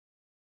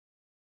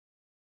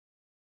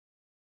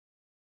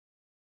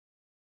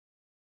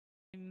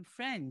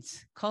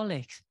Friends,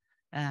 colleagues,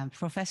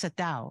 Professor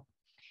DAOUD,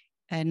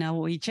 and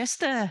we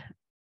just,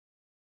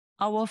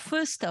 our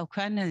first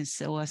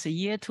acquaintance was the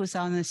year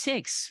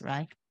 2006,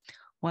 right?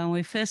 When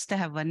we first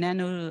have a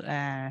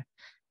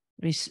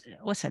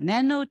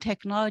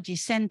nanotechnology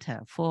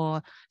center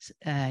for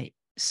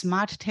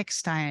smart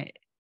textile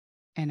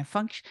and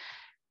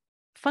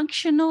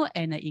functional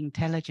and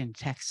intelligent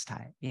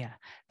textile. Yeah,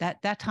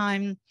 that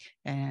time,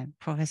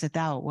 Professor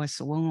DAOUD was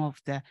one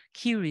of the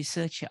key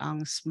research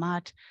on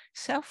smart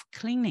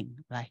self-cleaning,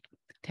 right,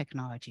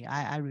 technology.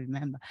 I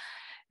remember,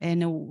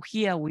 and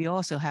here we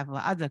also have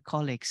other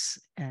colleagues,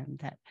 and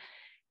that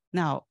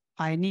now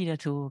I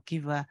needed to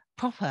give a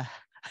proper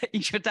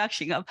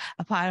introduction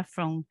apart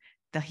from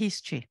the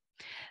history.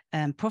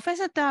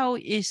 Professor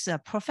DAOUD is a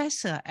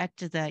professor at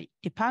the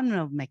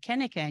Department of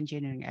Mechanical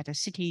Engineering at the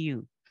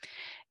CTU.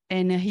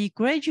 And he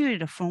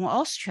graduated from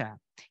Austria,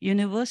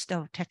 University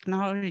of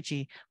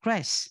Technology,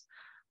 Graz,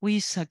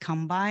 with a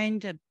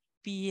combined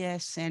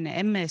BS and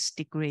MS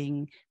degree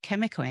in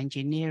chemical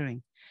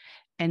engineering,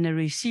 and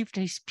received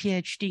his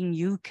PhD in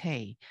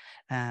UK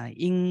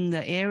in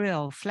the area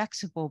of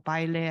flexible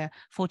bilayer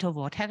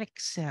photovoltaic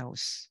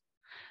cells.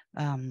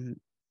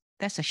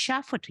 That's a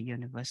Sheffield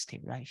University,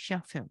 right?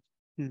 Sheffield.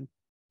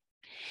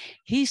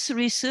 His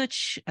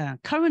research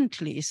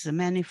currently is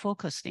mainly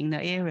focused in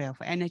the area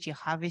of energy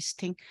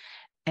harvesting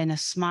and a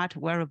smart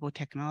wearable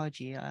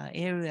technology,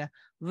 area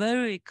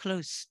very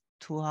close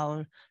to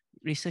our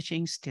research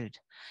institute.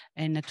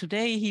 And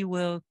today he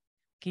will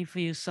give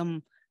you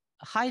some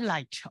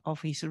highlight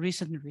of his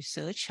recent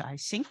research, I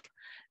think.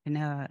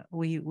 And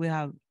we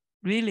are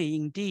really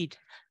indeed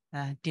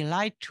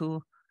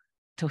delighted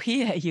to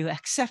hear you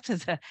accept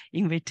the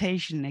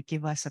invitation and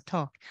give us a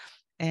talk.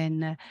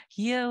 And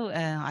here,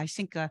 I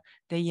think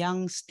the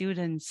young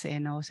students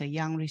and also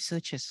young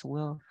researchers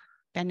will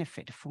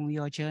benefit from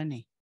your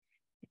journey.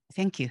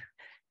 Thank you.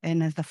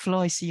 And the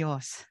floor is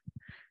yours.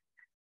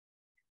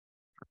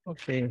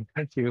 Okay,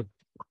 thank you.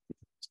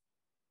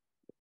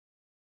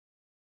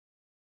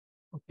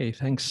 Okay,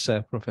 thanks,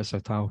 Professor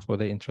DAOUD, for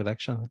the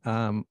introduction.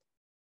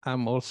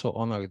 I'm also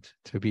honored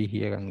to be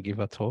here and give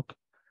a talk.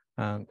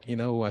 You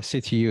know,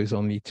 CTU is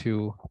only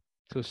two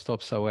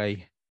stops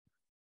away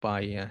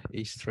by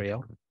East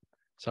Rail,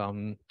 so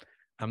I'm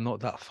not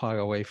that far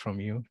away from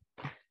you.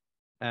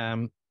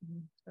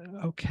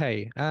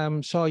 Okay,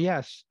 so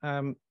yes,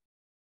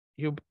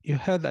 you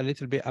heard a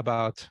little bit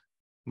about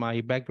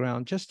my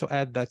background. Just to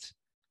add that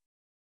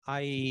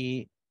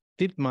I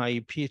did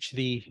my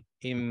PhD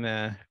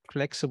in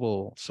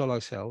flexible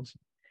solar cells.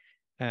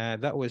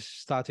 That was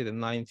started in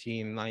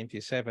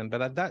 1997,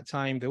 but at that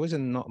time there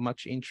wasn't not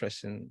much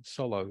interest in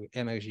solar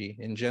energy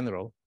in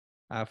general.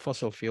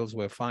 Fossil fuels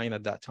were fine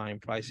at that time.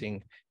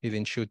 Pricing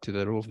didn't shoot to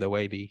the roof the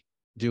way they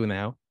do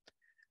now.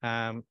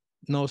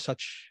 No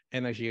such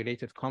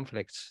energy-related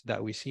conflicts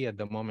that we see at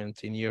the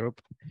moment in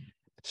Europe.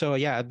 So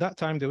yeah, at that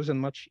time there wasn't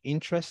much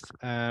interest.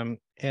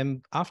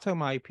 And after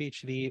my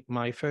PhD,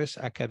 my first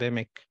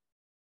academic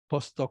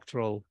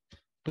postdoctoral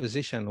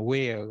position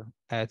were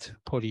at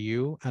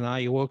PolyU, and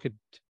I worked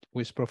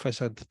with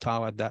Professor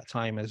DAOUD at that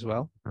time as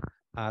well.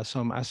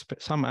 Some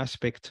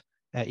aspect.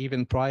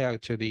 Even prior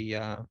to the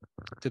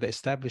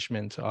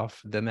establishment of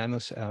the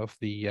nanocenter,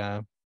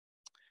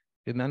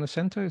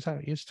 is that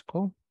what it used to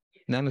call?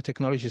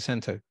 Nanotechnology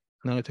Center,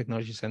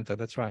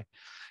 that's right.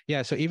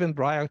 Yeah, so even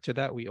prior to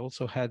that, we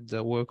also had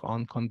work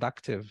on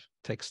conductive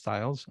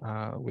textiles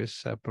with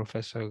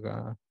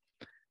Professor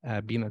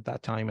Bin at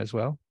that time as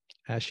well,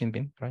 Shin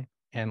Bin, right?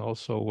 And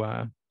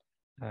also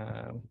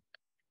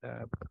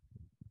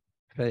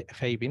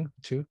Fei Bin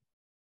too.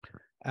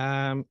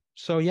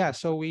 So yeah,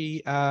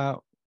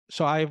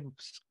 so I've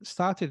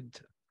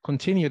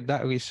continued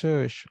that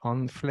research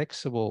on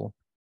flexible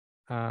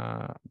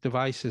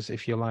devices,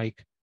 if you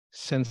like,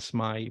 since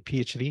my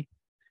PhD.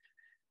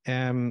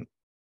 Then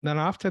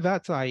after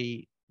that,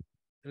 I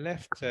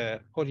left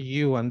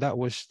PolyU, and that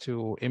was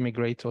to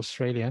immigrate to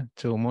Australia,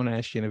 to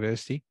Monash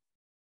University,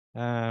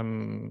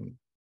 for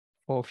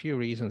a few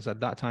reasons.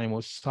 At that time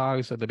was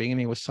SARS, at the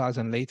beginning was SARS,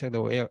 and later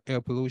there were air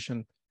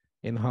pollution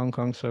in Hong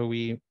Kong, so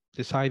we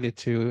decided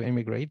to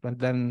immigrate. But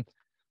then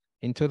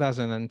in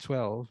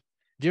 2012,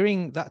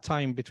 during that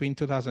time between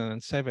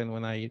 2007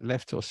 when I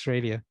left to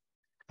Australia,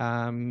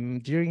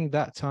 during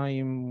that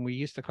time we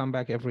used to come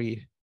back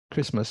every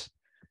Christmas,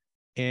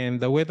 and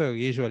the weather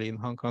usually in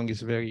Hong Kong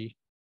is very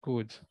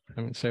good,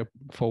 I mean, so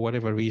for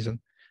whatever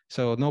reason,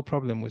 so no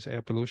problem with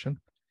air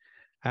pollution.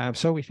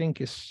 So we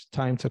think it's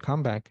time to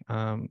come back.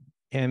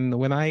 And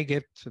when I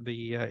get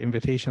the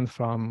invitation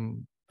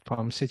from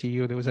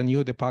CTU, there was a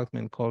new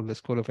department called the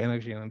School of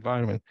Energy and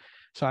Environment.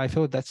 So I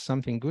thought that's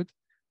something good.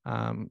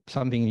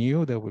 Something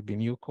new. There would be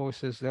new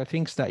courses. There are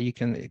things that you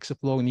can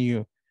explore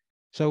new.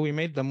 So we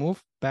made the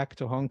move back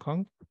to Hong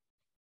Kong.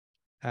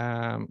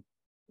 Yeah,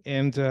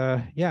 and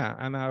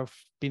I've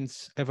been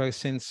ever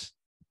since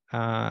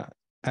at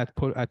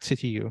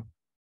CTU.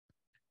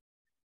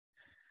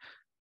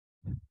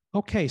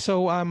 Okay,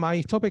 so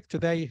my topic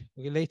today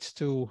relates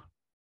to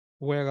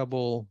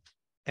wearable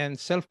and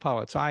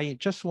self-powered. So I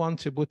just want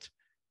to put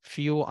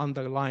few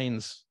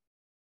underlines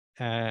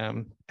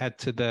at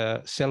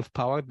the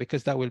self-powered,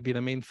 because that will be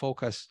the main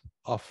focus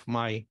of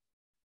my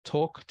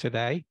talk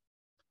today.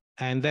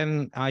 And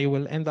then I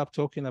will end up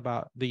talking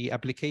about the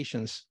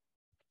applications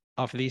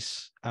of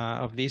these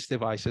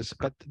devices.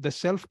 But the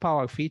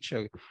self-power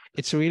feature,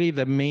 it's really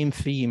the main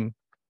theme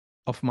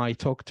of my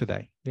talk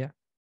today. Yeah.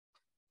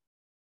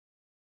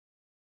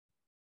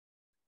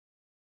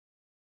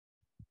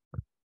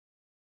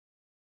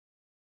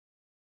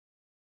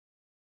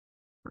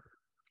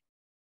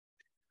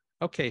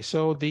 Okay,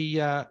 so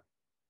the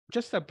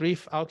just a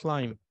brief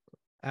outline.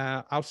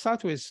 I'll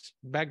start with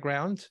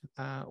background,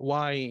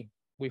 why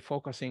we're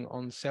focusing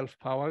on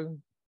self-power,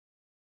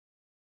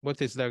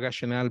 what is the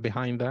rationale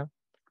behind that.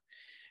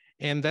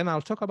 And then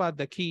I'll talk about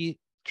the key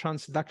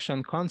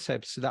transduction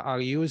concepts that are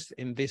used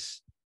in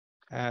this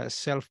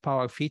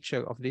self-power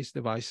feature of these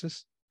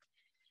devices.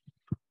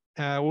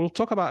 We'll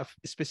talk about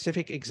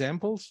specific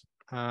examples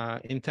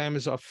in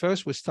terms of,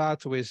 first we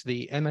start with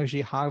the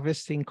energy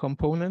harvesting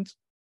component,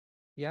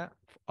 yeah,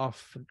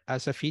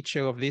 as a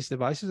feature of these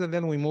devices, and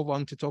then we move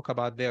on to talk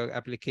about their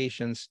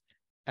applications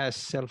as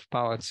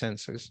self-powered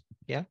sensors,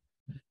 yeah,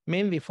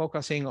 mainly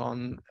focusing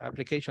on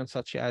applications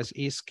such as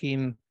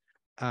e-skin,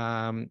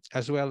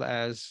 as well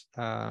as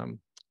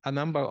a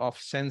number of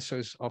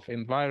sensors of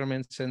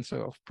environment,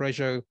 sensor of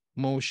pressure,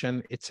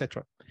 motion,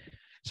 etc.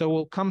 So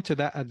we'll come to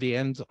that at the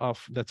end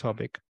of the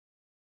topic.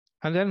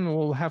 And then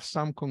we'll have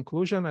some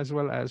conclusion as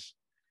well as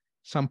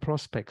some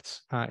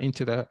prospects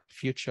into the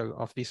future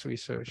of this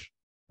research.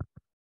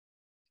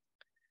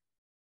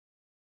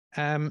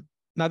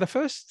 Now, the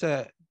first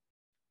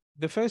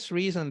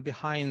reason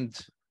behind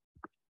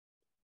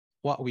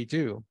what we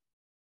do,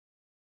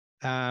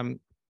 there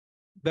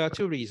are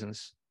two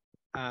reasons.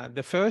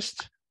 The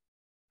first,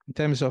 in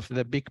terms of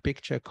the big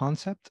picture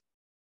concept,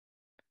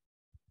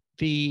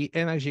 the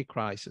energy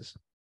crisis.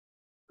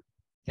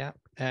 Yeah,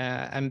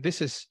 and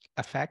this is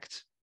a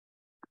fact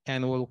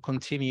and will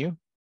continue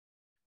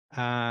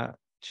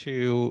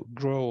to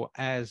grow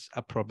as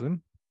a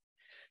problem.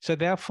 So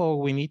therefore,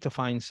 we need to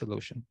find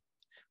solution.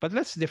 But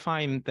let's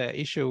define the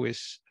issue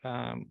with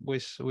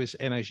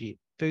energy.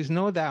 There's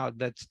no doubt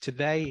that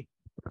today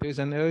there's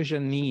an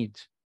urgent need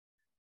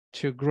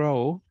to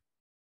grow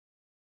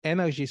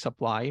energy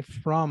supply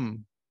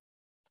from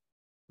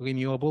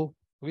renewable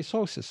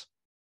resources,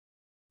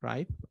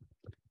 right?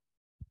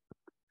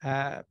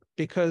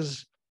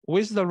 Because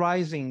with the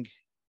rising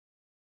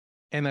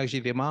energy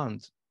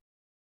demand,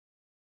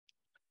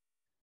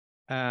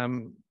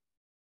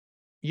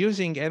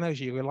 using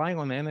energy, relying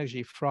on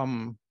energy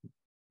from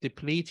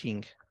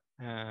depleting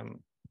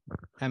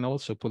and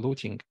also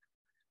polluting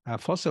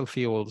fossil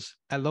fuels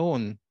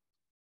alone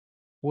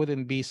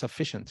wouldn't be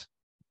sufficient.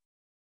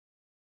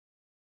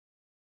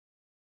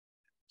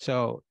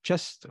 So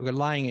just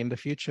relying in the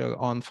future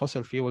on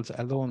fossil fuels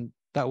alone,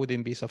 that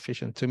wouldn't be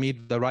sufficient to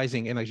meet the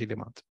rising energy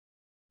demand.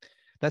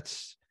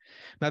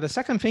 Now the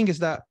second thing is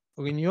that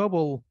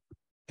renewable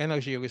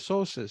energy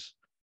resources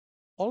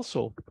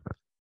also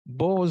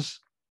pose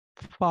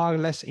far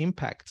less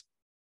impact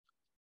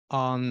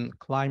on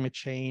climate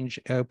change,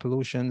 air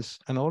pollutions,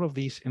 and all of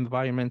these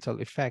environmental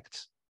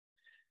effects.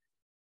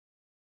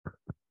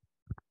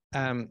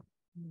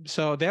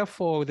 So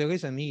therefore, there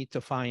is a need to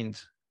find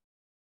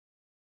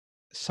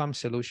some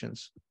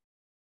solutions.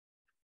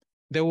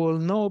 There will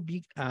no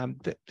be,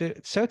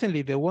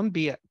 certainly there won't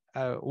be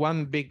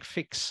one big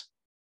fix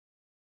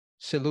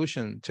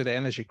solution to the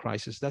energy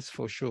crisis, that's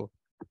for sure.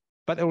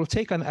 But it will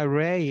take an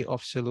array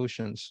of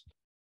solutions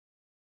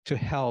to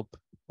help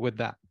with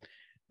that.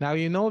 Now,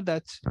 you know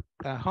that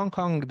Hong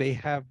Kong, they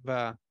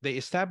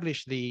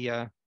established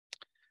the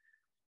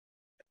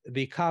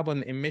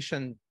carbon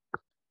emission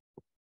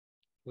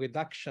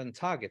reduction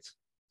target.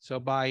 So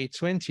by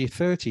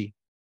 2030,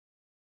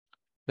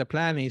 the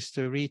plan is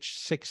to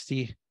reach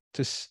 65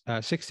 to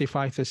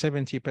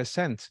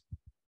 70%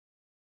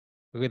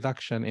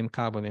 reduction in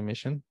carbon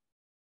emission.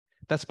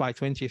 That's by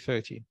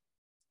 2030.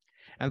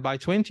 And by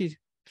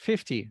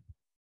 2050,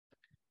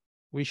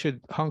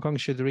 Hong Kong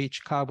should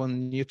reach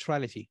carbon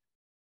neutrality.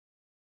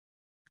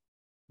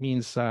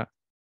 Means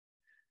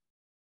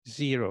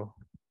zero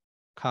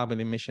carbon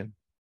emission.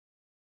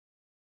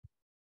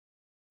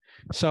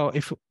 So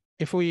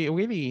if we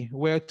really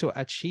were to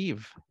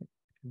achieve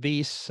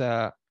these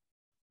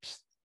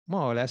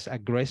more or less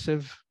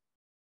aggressive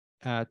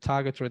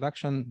target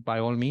reduction, by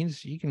all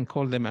means, you can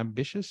call them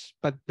ambitious,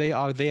 but they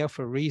are there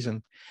for a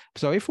reason.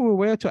 So if we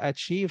were to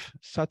achieve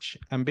such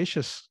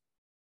ambitious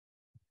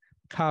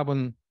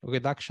carbon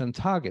reduction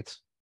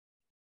targets,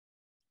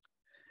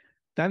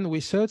 then we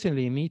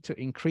certainly need to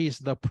increase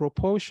the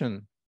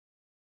proportion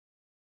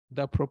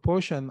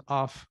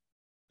of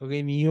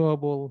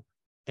renewable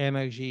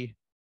energy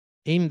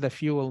in the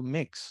fuel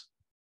mix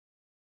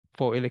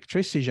for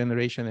electricity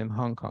generation in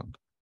Hong Kong.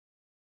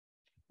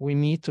 We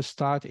need to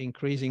start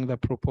increasing the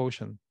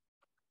proportion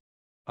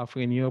of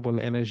renewable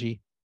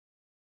energy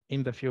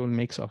in the fuel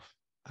mix of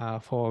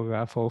for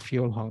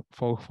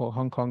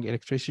Hong Kong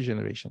electricity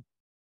generation.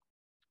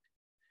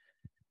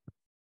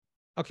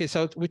 Okay,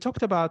 so we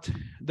talked about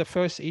the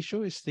first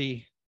issue is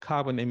the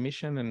carbon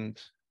emission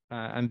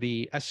and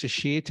the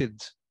associated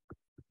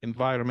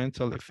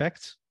environmental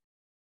effects.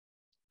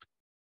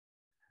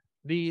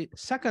 The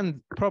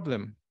second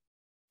problem,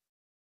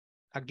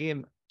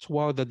 again,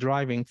 toward the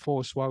driving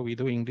force while we're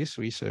doing this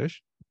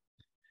research,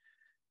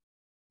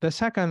 the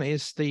second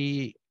is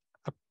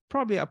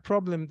probably a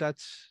problem that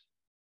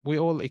we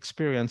all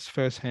experience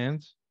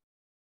firsthand,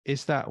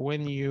 is that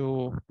when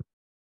your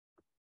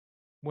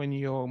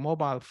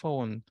mobile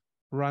phone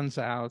runs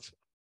out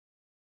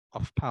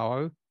of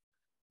power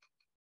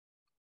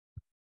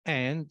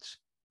and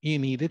you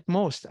need it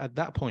most at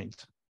that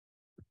point.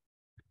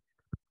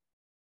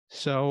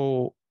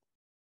 So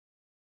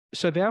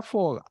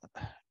therefore,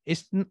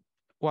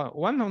 well,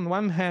 on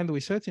one hand, we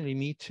certainly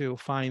need to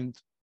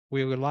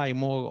we rely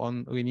more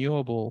on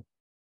renewable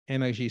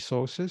energy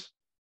sources.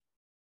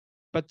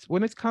 But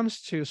when it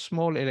comes to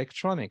small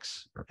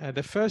electronics,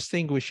 the first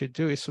thing we should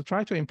do is to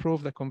try to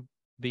improve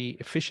the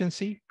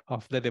efficiency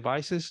of the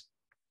devices,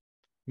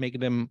 make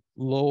them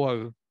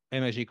lower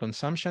energy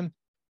consumption.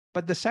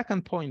 But the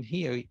second point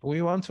here,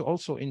 we want to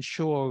also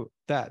ensure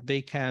that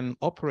they can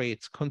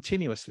operate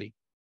continuously.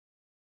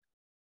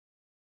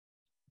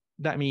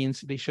 That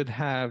means they should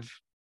have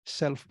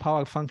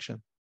self-power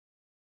function.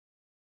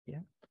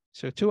 Yeah.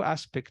 So two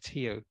aspects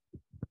here.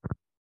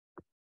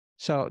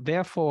 So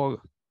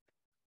therefore,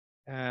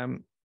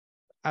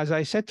 as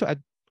I said,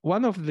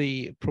 one of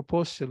the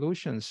proposed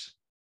solutions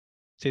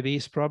to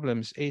these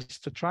problems is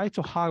to try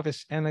to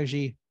harvest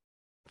energy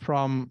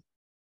from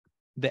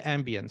the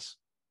ambience.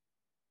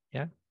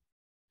 Yeah.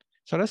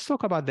 So let's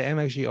talk about the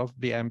energy of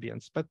the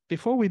ambience. But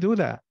before we do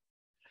that,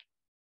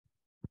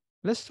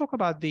 let's talk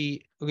about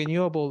the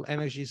renewable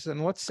energies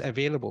and what's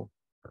available.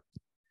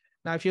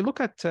 Now, if you look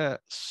at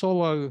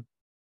solar,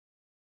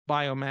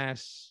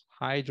 biomass,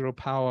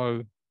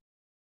 hydropower,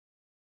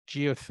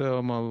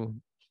 geothermal,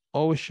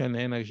 ocean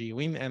energy,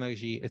 wind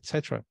energy,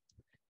 etc.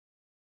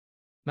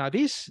 Now,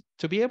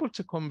 to be able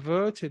to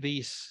convert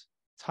these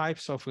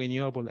types of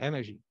renewable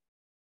energy,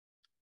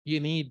 you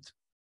need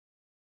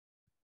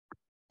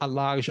a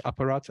large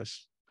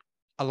apparatus,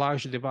 a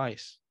large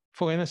device.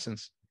 For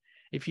instance,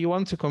 if you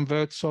want to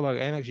convert solar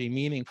energy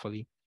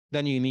meaningfully,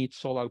 then you need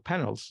solar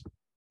panels.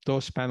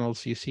 Those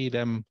panels, you see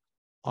them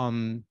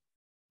on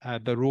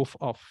the roof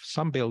of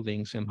some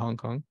buildings in Hong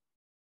Kong.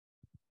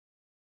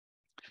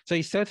 So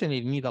you certainly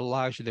need a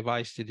large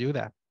device to do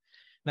that.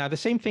 Now, the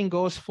same thing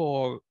goes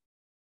for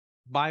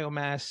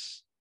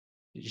biomass,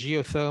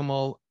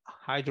 geothermal,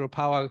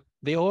 hydropower.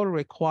 They all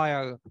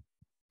require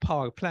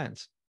power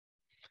plants,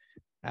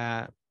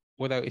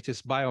 whether it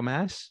is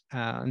biomass.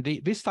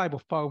 This type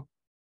of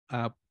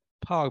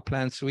power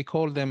plants, we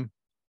call them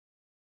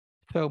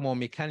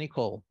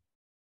thermomechanical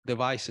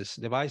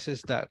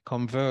devices that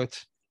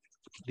convert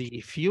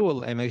the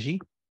fuel energy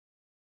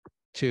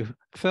to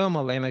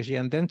thermal energy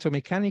and then to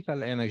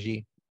mechanical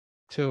energy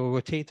to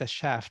rotate a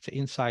shaft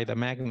inside a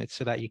magnet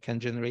so that you can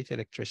generate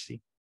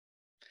electricity.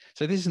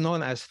 So this is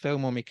known as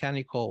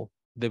thermomechanical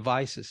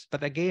devices,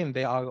 but again,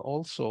 they are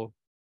also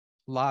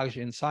large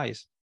in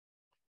size.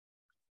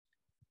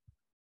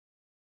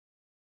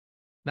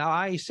 Now,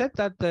 I said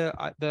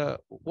that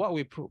what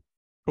we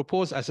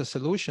propose as a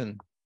solution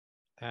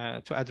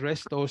to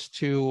address those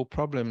two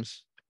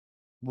problems,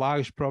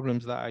 large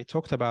problems that I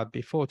talked about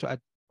before,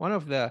 one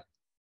of the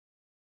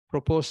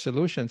proposed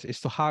solutions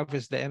is to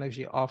harvest the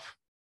energy of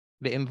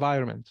the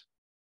environment,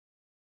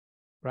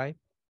 right?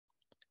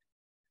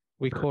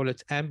 We call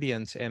it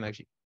ambient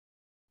energy.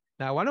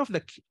 Now, one of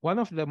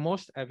the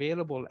most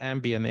available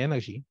ambient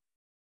energy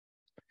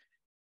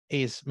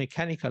is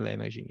mechanical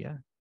energy, yeah,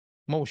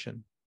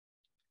 motion.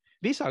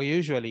 These are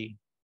usually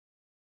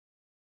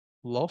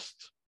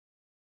lost,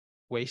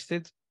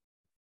 wasted.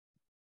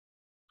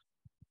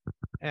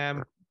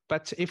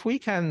 But if we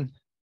can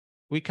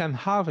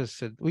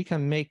harvest it, we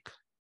can make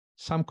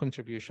some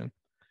contribution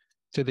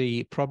to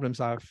the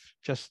problems I've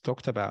just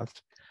talked about.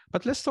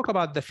 But let's talk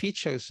about the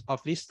features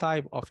of this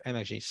type of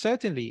energy.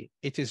 Certainly,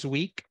 it is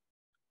weak.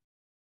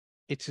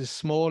 It is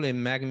small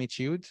in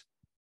magnitude.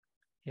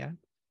 Yeah.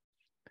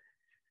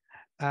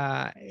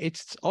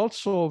 It's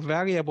also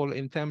variable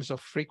in terms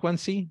of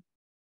frequency.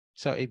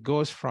 So it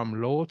goes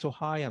from low to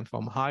high and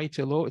from high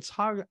to low. It's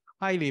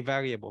highly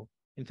variable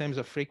in terms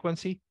of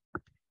frequency.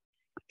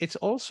 It's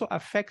also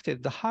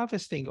affected, the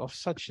harvesting of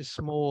such a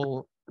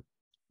small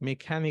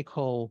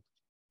mechanical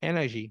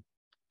energy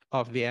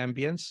of the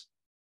ambience.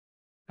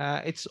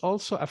 It's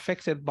also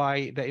affected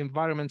by the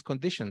environment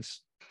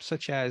conditions,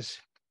 such as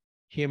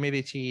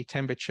humidity,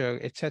 temperature,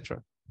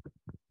 etc.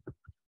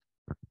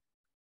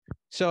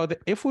 So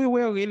if we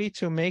were really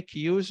to make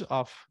use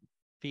of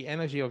the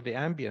energy of the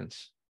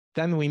ambience,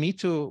 then we need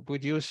to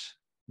produce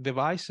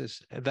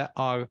devices that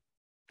are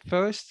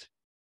first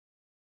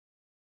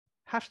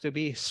have to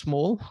be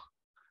small.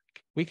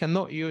 We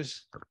cannot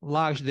use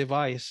large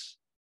device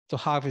to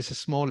harvest a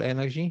small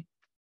energy,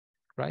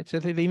 right? So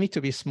they need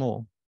to be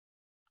small.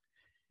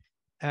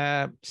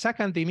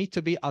 Second, they need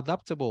to be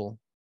adaptable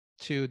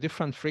to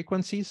different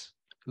frequencies.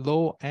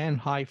 low and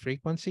high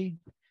frequency.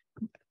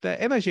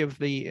 The energy of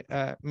the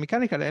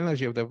mechanical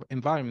energy of the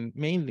environment,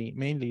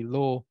 mainly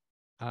low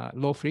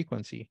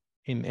frequency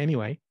in any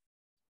way.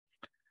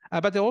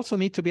 But they also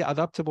need to be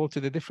adaptable to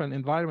the different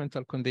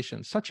environmental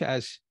conditions, such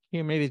as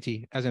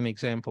humidity, as an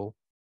example,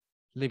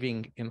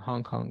 living in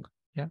Hong Kong.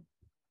 Yeah.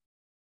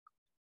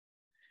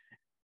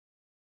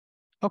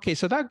 Okay,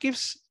 so that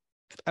gives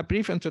a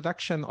brief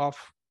introduction of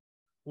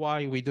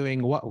why we're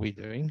doing what we're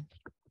doing.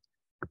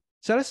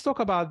 So let's talk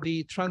about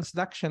the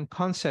transduction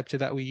concept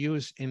that we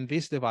use in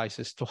these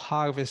devices to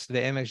harvest the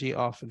energy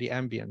of the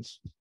ambience.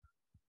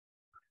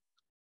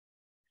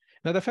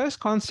 Now, the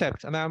first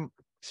concept, and I'm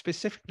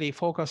specifically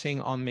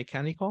focusing on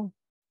mechanical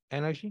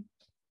energy.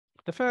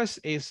 The first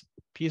is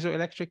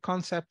piezoelectric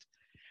concept.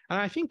 And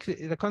I think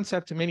the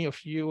concept many of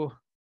you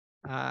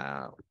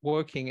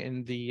working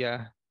in the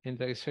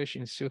Research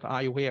Institute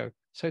RI-IWEAR,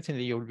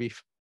 certainly you'll be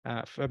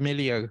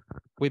familiar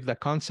with the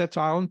concept.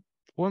 I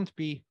won't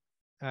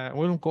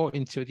go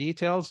into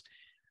details.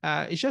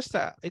 It's just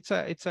it's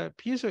a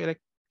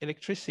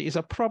piezoelectricity is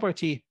a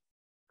property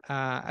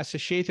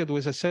associated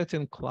with a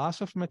certain class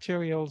of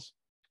materials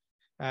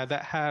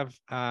that have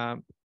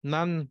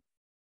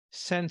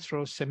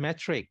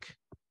non-centrosymmetric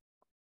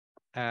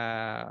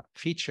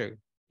feature,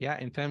 yeah,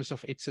 in terms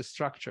of its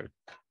structure,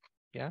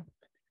 yeah.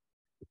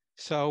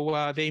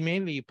 So they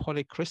mainly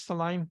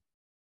polycrystalline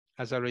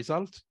as a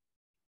result,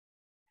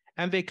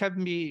 and they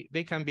can be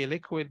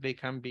liquid, they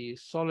can be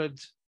solid,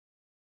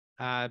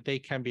 they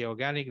can be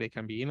organic, they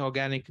can be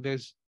inorganic.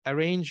 There's a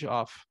range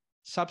of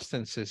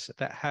substances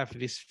that have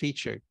this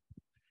feature.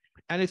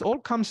 And it all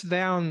comes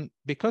down,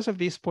 because of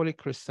this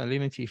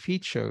polycrystallinity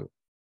feature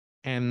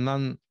and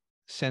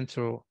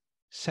non-central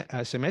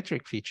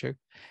symmetric feature,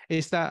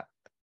 is that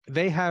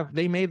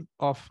they made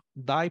of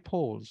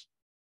dipoles.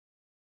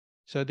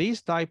 So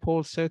these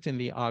dipoles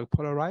certainly are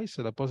polarized,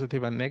 so the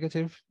positive and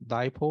negative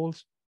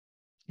dipoles,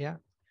 yeah.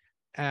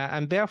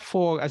 And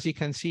therefore, as you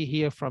can see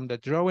here from the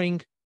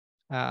drawing,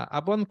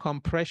 upon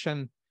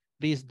compression,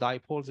 these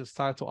dipoles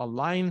start to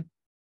align.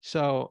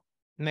 So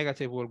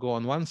negative will go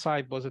on one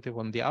side, positive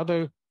on the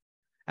other.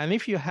 And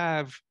if you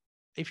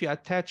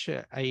attach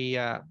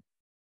a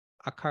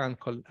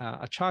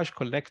charge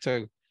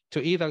collector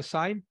to either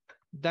side,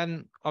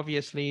 then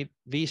obviously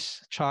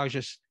these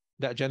charges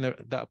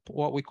that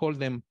what we call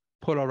them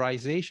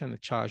polarization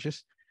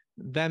charges,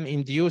 then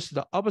induce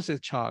the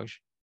opposite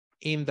charge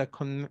in the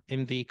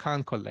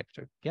current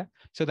collector. Yeah.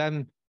 So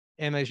then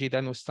energy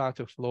then will start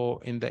to flow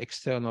in the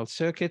external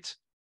circuit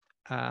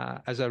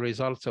as a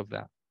result of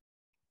that.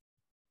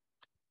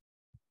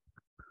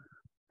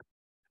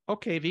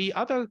 Okay, the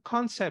other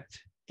concept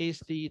is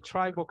the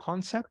tribo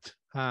concept,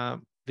 the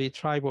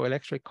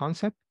triboelectric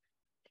concept.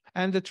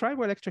 And the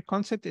triboelectric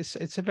concept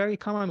it's a very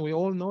common, we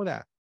all know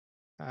that.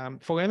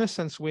 For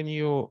instance, when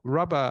you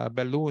rub a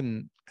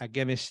balloon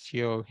against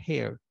your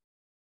hair,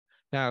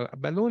 now a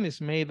balloon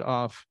is made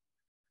of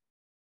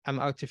an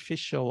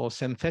artificial or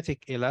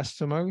synthetic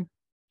elastomer,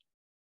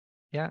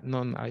 yeah,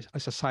 known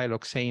as a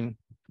siloxane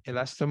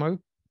elastomer,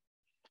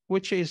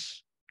 which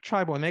is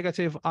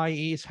tribonegative,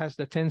 i.e. it has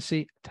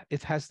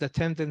the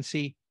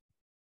tendency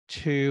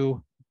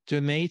to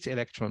donate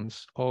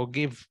electrons or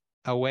give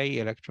away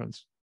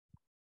electrons.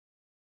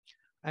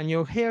 And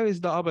your hair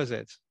is the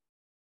opposite.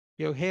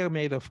 Your hair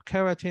made of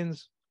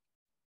keratins,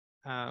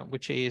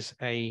 which is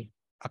a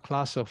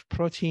class of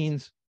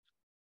proteins.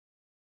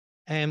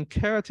 And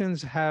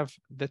keratins have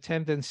the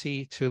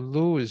tendency to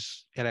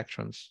lose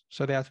electrons,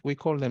 so that we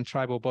call them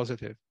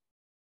tribopositive.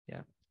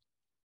 Yeah,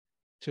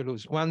 to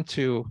lose, one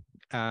to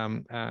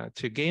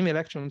gain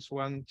electrons,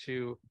 one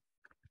to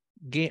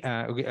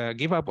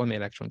give up on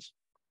electrons.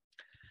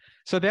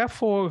 So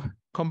therefore,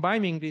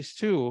 combining these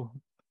two,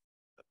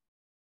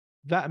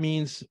 that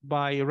means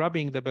by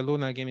rubbing the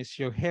balloon against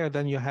your hair,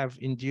 then you have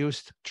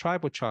induced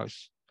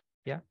tribocharge.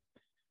 Yeah.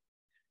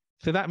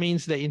 So that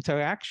means the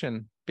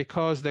interaction,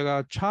 because there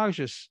are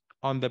charges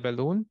on the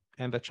balloon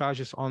and the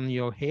charges on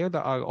your hair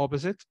that are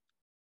opposite.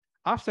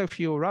 After a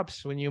few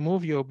rubs, when you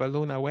move your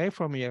balloon away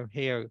from your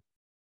hair,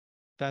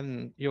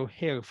 then your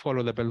hair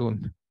follow the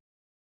balloon.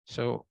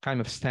 So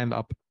kind of stand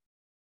up.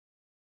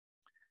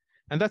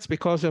 And that's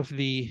because of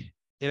the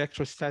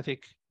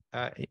electrostatic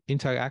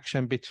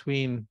interaction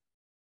between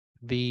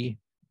the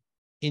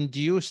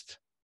induced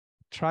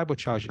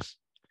tribocharges.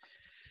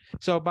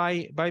 So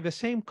by the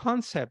same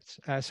concept,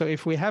 so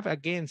if we have,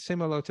 again,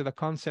 similar to the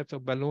concept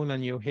of balloon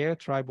and your hair,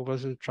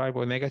 tribopositive,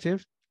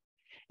 tribonegative,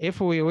 if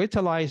we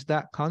utilize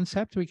that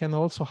concept, we can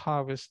also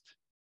harvest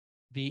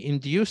the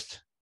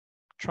induced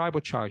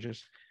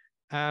tribocharges.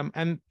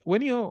 And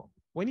when you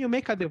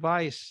make a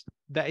device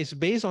that is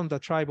based on the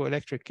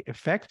triboelectric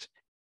effect,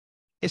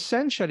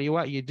 essentially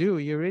what you do,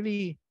 you're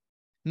really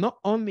not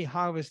only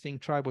harvesting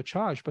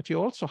tribocharge, but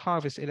you also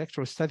harvest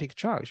electrostatic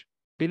charge.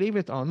 Believe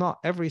it or not,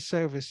 every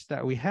surface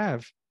that we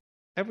have,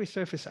 every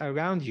surface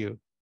around you,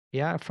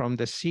 yeah, from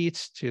the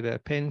seats to the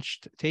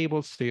pinched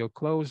tables to your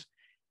clothes,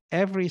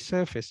 every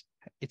surface,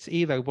 it's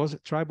either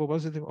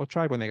tribopositive or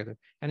tribonegative.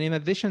 And in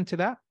addition to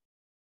that,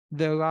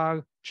 there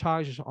are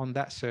charges on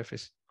that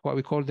surface, what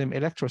we call them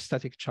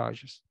electrostatic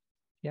charges.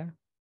 Yeah.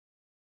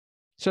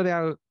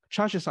 So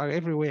charges are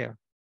everywhere.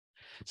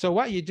 So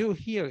what you do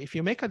here, if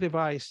you make a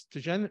device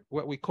to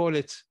what we call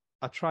it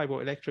a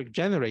triboelectric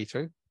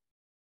generator,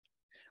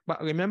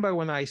 but remember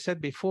when I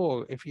said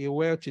before, if you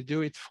were to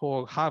do it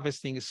for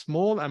harvesting a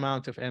small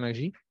amount of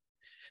energy,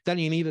 then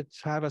you needed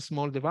to have a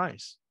small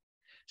device.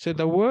 So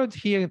the word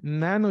here,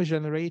 nano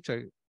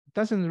generator,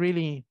 doesn't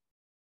really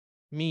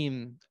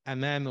mean a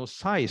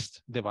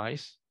nano-sized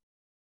device,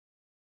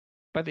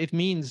 but it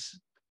means,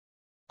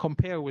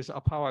 compare with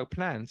a power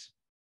plant,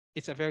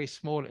 it's a very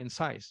small in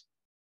size.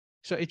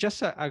 So it's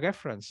just a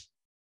reference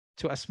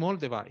to a small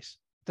device.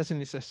 Doesn't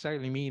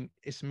necessarily mean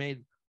it's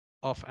made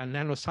of a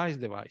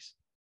nano-sized device.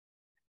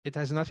 It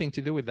has nothing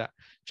to do with that.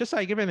 Just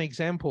I give an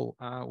example.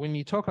 When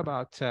you talk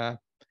about,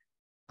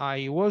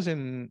 I was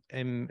in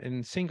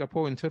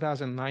Singapore in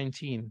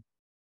 2019,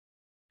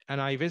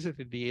 and I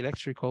visited the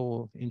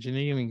electrical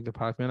engineering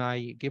department.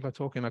 I gave a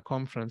talk in a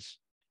conference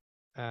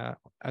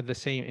in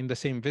the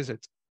same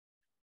visit.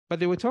 But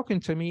they were talking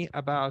to me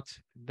about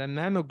the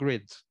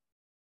nanogrid.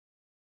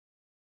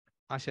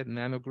 I said,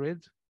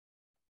 nanogrid?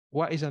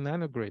 What is a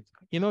nanogrid?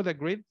 You know the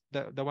grid,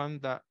 the one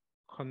that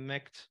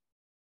connects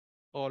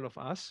all of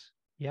us,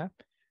 yeah?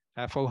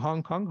 For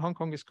Hong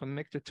Kong is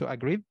connected to a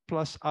grid,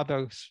 plus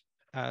others,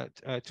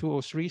 2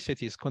 or 3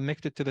 cities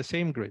connected to the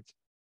same grid.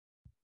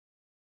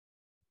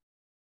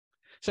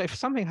 So if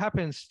something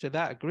happens to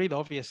that grid,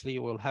 obviously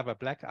we'll have a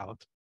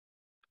blackout,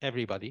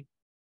 everybody.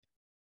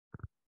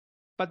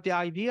 But the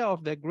idea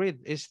of the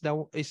grid is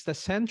the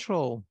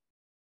central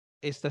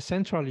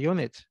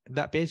unit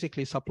that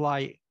basically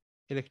supply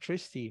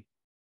electricity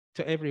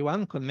to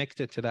everyone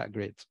connected to that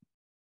grid.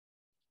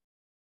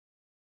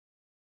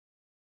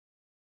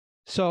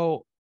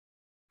 So,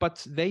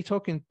 but they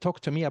talk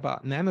to me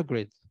about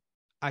nanogrid.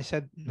 I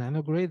said,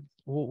 nanogrid?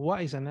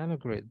 What is a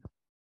nanogrid?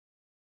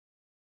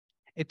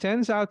 It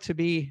turns out to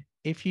be,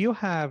 if you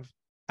have,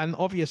 and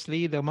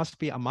obviously there must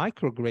be a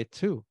microgrid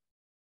too.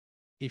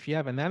 If you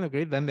have a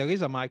nanogrid, then there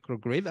is a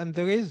microgrid, and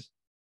there is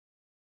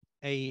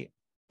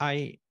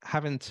I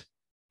haven't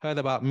heard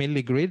about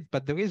milligrid,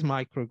 but there is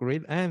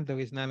microgrid and there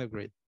is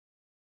nanogrid.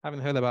 I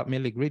haven't heard about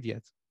milligrid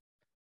yet.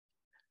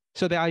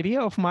 So the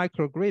idea of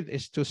microgrid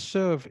is to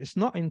serve, it's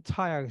not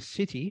entire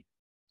city,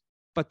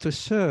 but to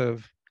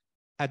serve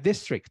a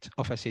district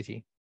of a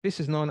city. This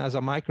is known as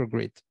a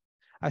microgrid.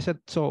 I said,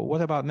 so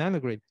what about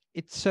nanogrid?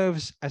 It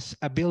serves as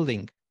a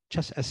building,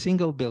 just a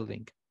single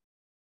building.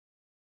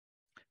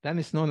 Then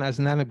it's known as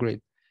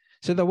nanogrid.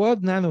 So the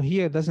word nano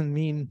here doesn't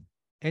mean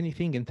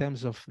anything in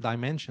terms of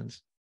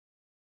dimensions.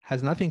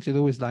 Has nothing to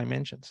do with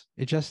dimensions.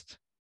 It just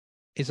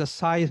is a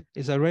size,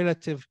 is a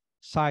relative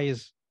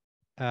size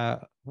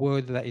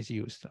word that is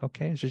used.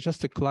 Okay, so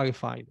just to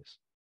clarify this.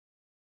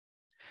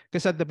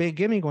 Because at the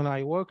beginning, when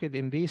I worked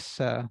in these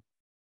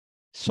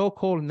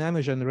so-called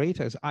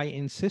nanogenerators, I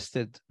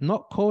insisted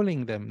not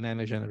calling them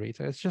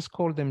nanogenerators, just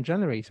call them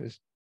generators.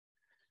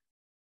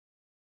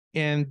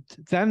 And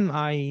then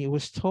I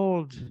was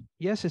told,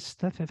 yes,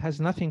 it has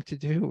nothing to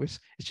do with,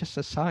 it's just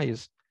a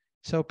size.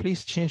 So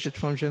please change it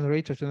from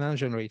generator to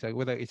nanogenerator,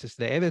 whether it is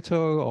the editor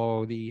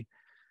or the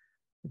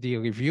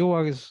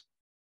reviewers.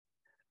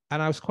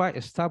 And I was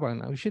quite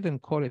stubborn. I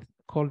shouldn't call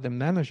them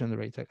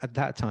nanogenerator at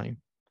that time.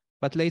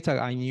 But later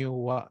I knew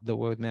what the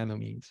word nano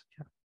means.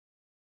 Yeah.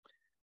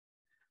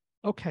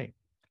 Okay,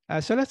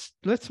 so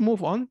let's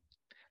move on.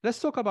 Let's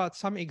talk about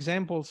some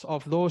examples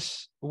of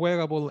those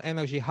wearable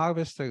energy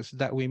harvesters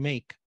that we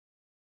make,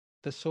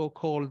 the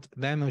so-called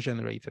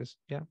nanogenerators.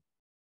 Yeah.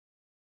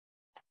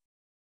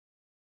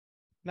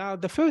 Now,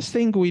 the first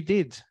thing we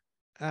did,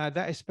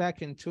 that is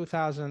back in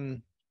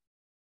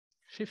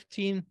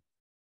 2015,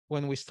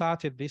 when we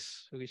started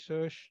this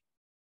research.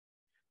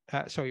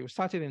 Sorry, we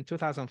started in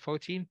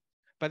 2014,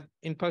 but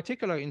in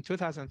particular in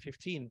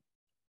 2015,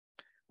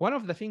 one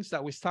of the things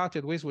that we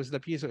started with was the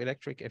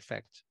piezoelectric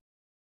effect.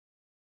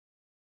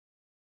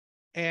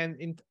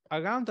 And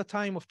around the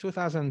time of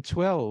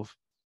 2012,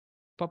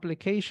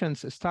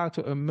 publications start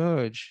to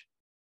emerge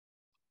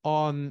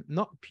on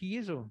not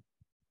piezo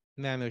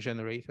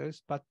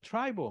nanogenerators, but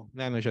tribo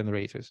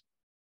nanogenerators.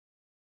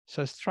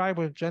 So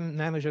tribo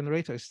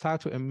nanogenerators start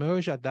to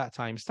emerge at that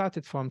time,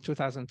 started from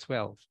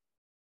 2012.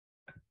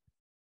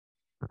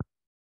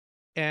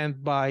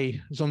 And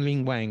by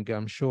Zhongling Wang,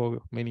 I'm sure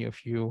many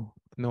of you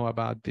know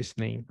about this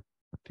name,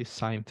 this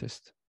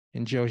scientist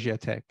in Georgia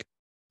Tech.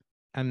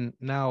 And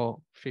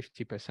now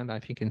 50%, I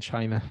think, in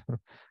China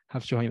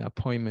have joined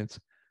appointments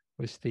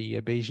with the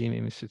Beijing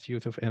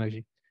Institute of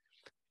Energy.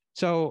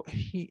 So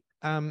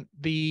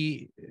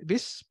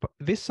this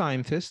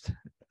scientist,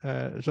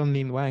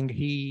 Zhongling Wang,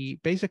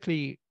 he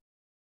basically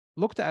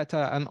looked at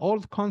an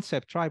old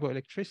concept,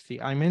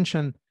 triboelectricity. I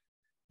mentioned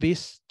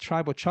this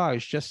tribo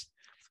charge, just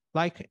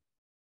like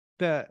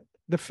the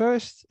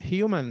first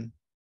human,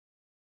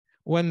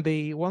 when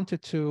they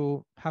wanted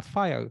to have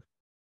fire,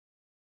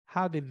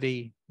 how did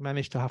they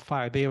manage to have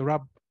fire? They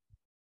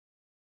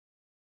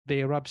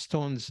rub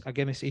stones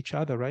against each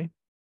other, right?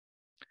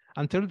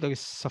 until there is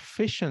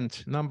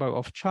sufficient number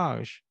of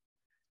charge,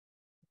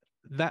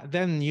 that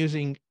then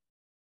using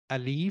a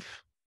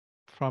leaf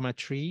from a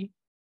tree,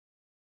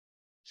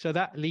 so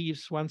that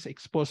leaves, once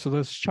exposed to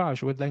this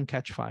charge, would then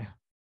catch fire.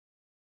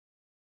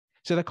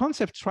 So the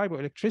concept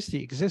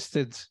triboelectricity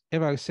existed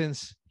ever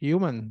since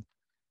human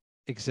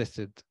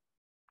existed.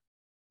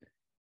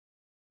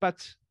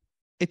 But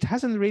it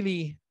hasn't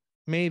really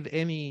made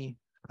any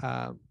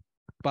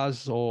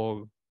buzz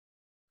or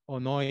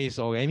noise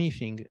or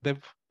anything.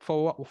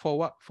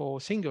 For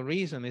single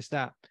reason is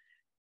that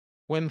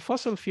when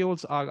fossil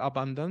fuels are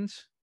abundant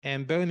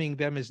and burning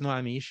them is not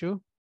an issue,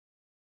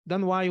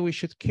 then why we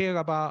should care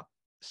about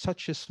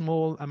such a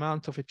small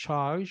amount of a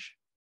charge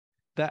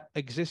that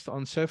exists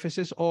on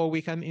surfaces, or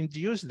we can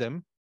induce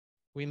them.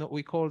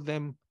 We call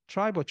them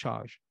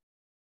tribocharge.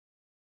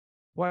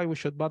 Why we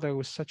should bother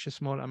with such a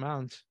small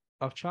amount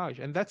of charge?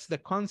 And that's the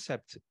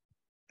concept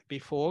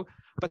before,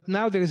 but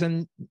now there is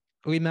a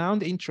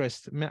renowned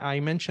interest. I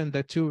mentioned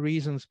the two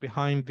reasons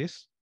behind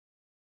this.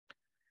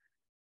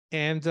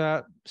 And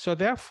so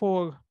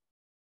therefore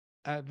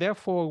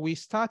we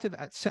started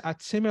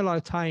at similar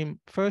time.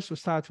 First, we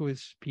started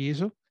with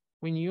piezo.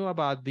 We knew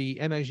about the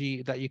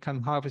energy that you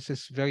can harvest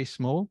is very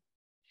small.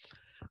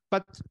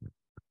 But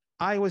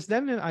I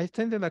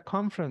attended a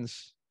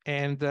conference,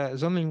 and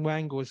Zhongling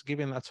Wang was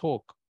giving a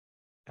talk.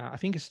 I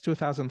think it's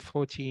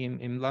 2014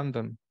 in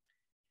London.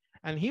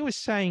 And he was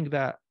saying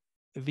that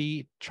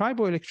the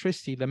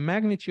triboelectricity, the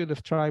magnitude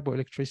of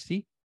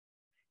triboelectricity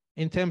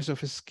in terms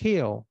of a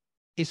scale,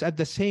 is at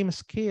the same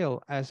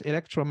scale as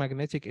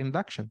electromagnetic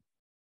induction.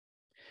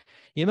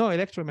 You know,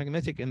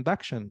 electromagnetic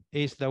induction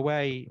is the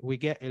way we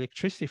get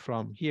electricity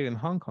from here in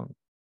Hong Kong,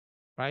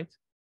 right?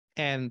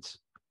 And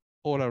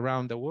all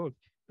around the world.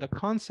 The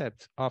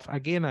concept of,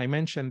 again, I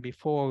mentioned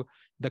before,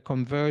 the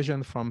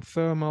conversion from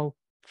thermal,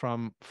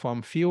 from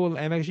fuel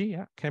energy,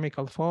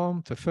 chemical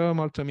form, to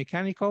thermal to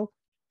mechanical,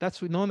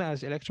 that's known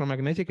as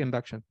electromagnetic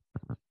induction.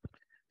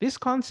 This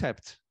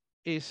concept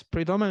is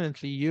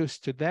predominantly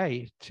used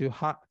today to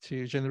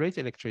generate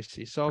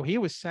electricity. So he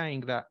was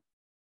saying that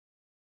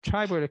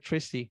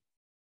triboelectricity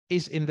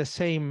is in the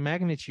same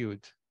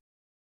magnitude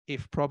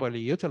if properly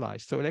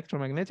utilized, so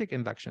electromagnetic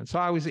induction. So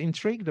I was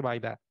intrigued by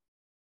that.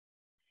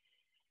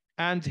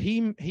 And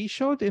he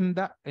showed in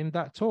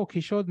that talk, he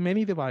showed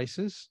many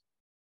devices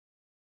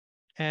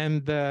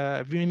and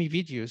many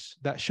videos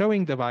that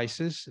showing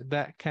devices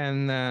that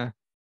can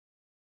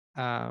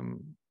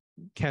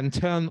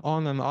turn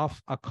on and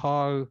off a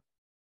car,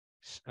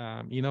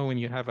 you know, when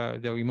you have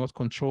the remote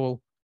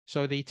control.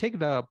 So they take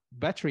the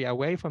battery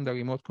away from the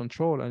remote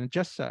control, and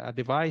just a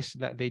device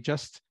that they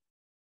just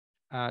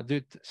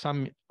did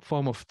some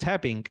form of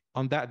tapping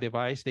on that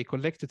device. They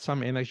collected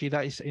some energy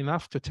that is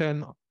enough to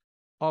turn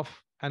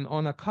off and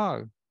on a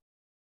car.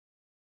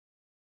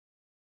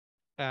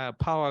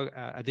 Power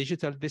a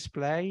digital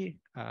display,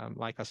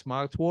 like a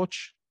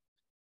smartwatch.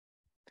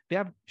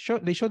 They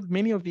showed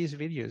many of these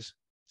videos.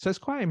 So it's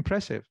quite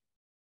impressive.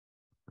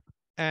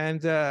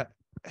 And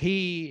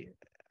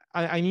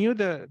I knew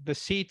the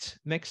seat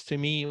next to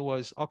me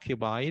was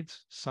occupied.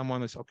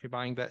 Someone was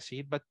occupying that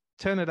seat, but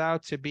turned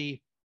out to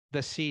be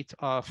the seat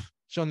of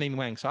Zhongling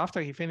Wang. So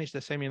after he finished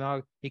the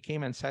seminar, he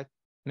came and sat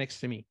next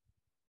to me.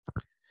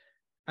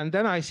 And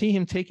then I see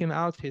him taking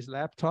out his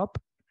laptop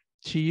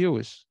to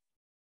use.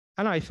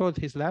 And I thought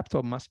his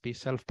laptop must be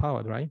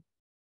self-powered, right?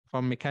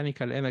 From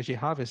mechanical energy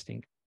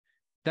harvesting.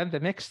 Then the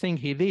next thing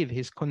he did,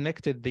 he's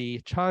connected the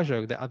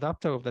charger, the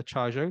adapter of the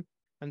charger,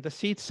 and the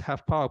seats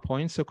have power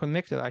points, so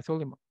connected. I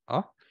told him,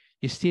 oh,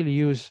 you still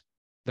use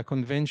the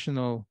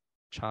conventional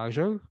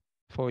charger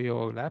for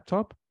your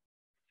laptop?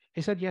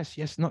 He said,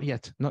 yes, not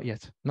yet.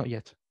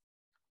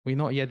 We're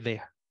not yet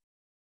there.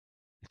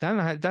 Then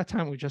at that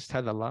time, we just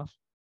had a laugh.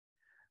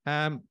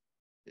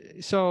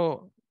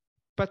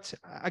 But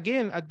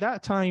again, at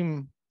that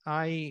time,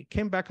 I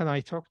came back and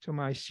I talked to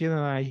my student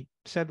and I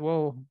said,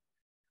 well,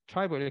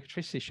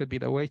 triboelectricity should be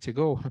the way to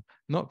go,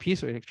 not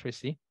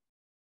piezoelectricity.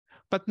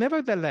 But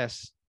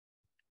nevertheless,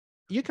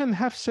 you can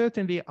have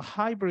certainly a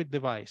hybrid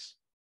device,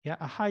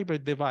 a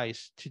hybrid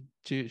device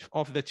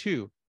of the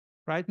two,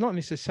 right? Not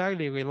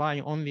necessarily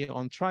relying only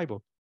on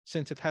tribo,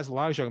 since it has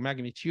larger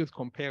magnitude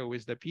compared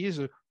with the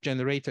piezo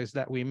generators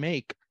that we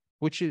make,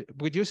 which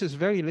produces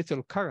very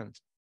little current.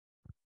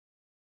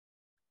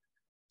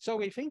 So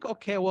we think,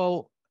 okay,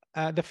 well,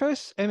 the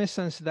first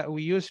instance that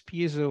we use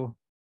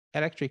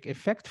piezoelectric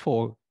effect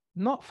for,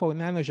 not for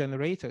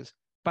nanogenerators,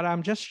 but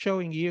I'm just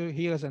showing you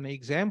here as an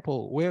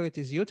example where it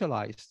is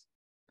utilized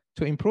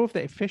to improve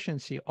the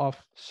efficiency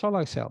of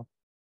solar cell.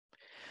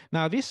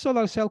 Now, this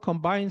solar cell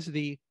combines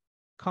the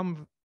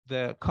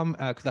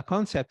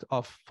concept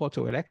of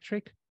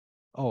photoelectric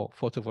or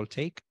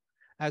photovoltaic,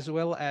 as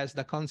well as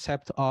the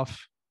concept of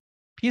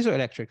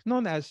piezoelectric,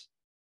 known as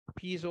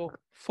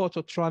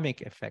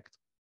piezo-phototronic effect.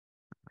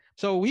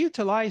 So we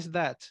utilize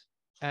that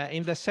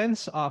in the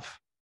sense of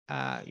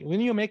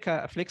when you make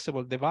a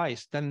flexible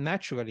device, then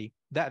naturally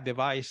that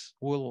device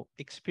will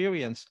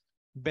experience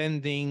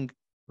bending,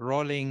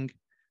 rolling,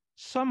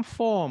 some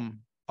form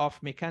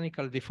of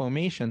mechanical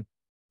deformation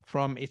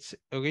from its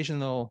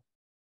original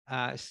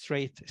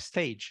straight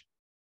stage.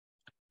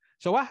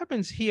 So what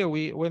happens here?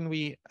 When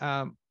we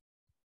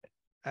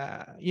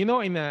you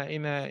know,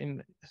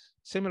 in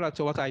similar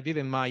to what I did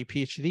in my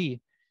PhD,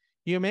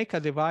 you make a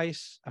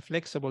device, a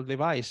flexible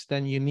device,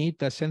 then you need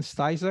the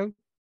sensitizer,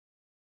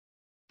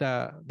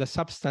 the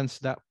substance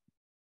that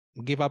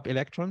give up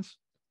electrons,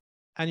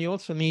 and you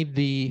also need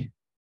the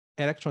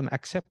electron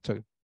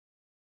acceptor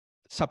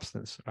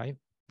substance, right?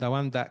 The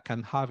one that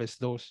can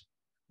harvest those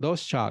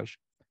charge.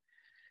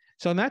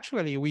 So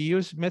naturally, we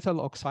use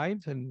metal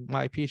oxide. In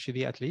my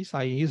PhD, at least,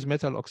 I use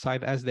metal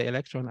oxide as the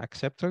electron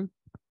acceptor.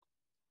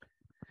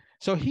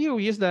 So here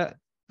we use the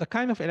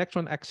kind of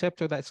electron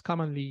acceptor that's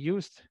commonly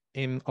used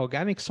in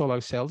organic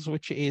solar cells,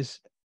 which is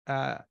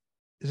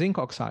zinc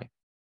oxide.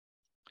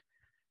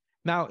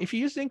 Now, if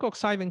you use zinc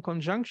oxide in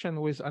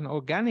conjunction with an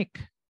organic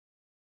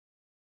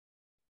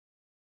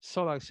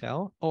solar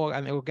cell or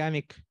an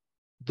organic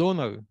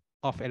donor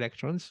of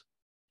electrons,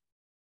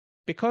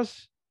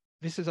 because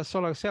this is a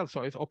solar cell,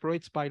 so it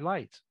operates by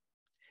light.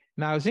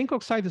 Now, zinc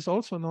oxide is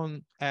also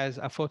known as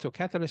a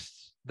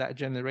photocatalyst that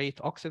generate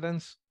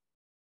oxidants.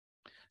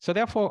 So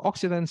therefore,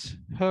 oxidants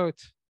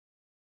hurt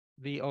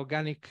the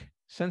organic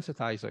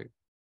sensitizer.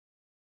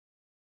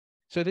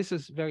 So this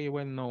is very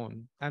well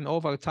known. And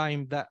over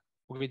time, that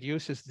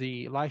reduces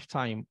the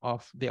lifetime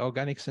of the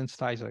organic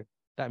sensitizer.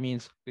 That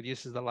means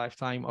reduces the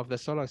lifetime of the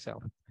solar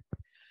cell.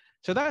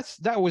 So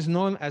that was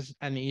known as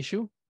an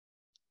issue.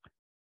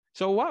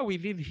 So what we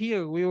did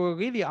here, we were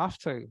really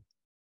after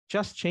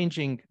just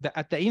changing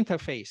at the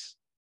interface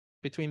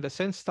between the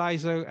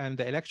sensitizer and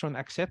the electron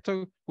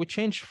acceptor. We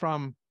changed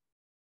from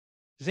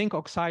zinc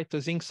oxide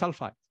to zinc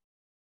sulfide.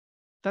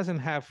 Doesn't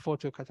have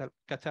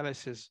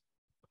photocatalysis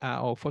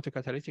or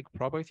photocatalytic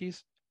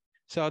properties.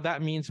 So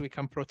that means we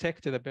can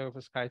protect the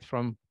perovskite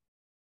from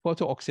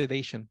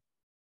photooxidation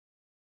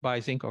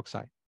by zinc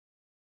oxide.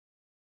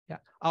 Yeah,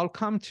 I'll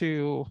come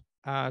to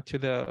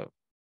the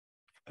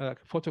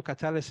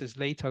photocatalysis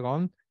later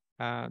on.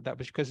 That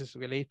because it's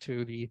related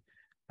to the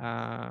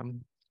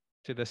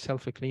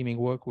self-cleaning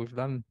work we've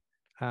done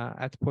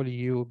at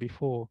PolyU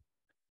before.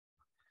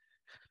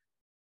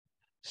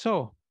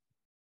 So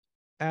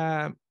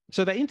the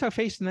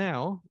interface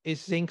now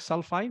is zinc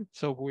sulfide.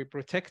 So we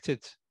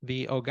protected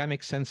the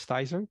organic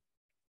sensitizer.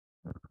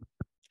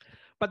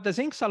 But the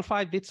zinc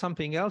sulfide did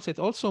something else. It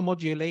also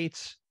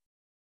modulates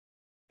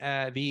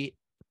the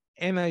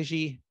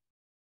energy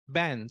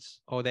bands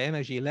or the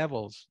energy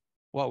levels,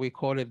 what we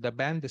call it, the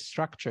band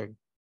structure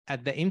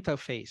at the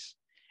interface.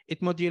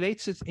 It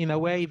modulates it in a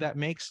way that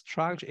makes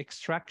charge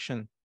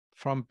extraction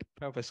from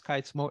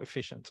perovskites more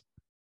efficient.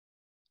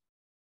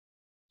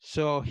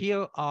 So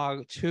here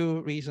are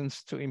two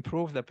reasons to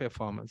improve the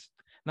performance.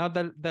 Now,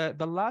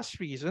 the last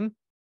reason,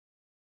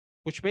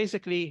 which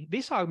basically,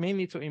 these are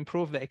mainly to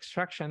improve the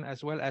extraction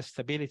as well as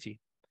stability.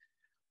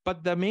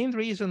 But the main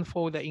reason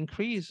for the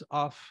increase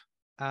of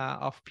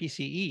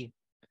PCE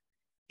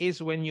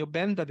is when you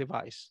bend the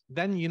device,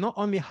 then you're not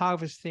only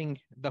harvesting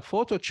the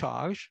photo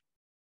charge,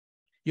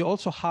 you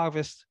also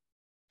harvest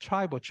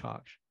tribo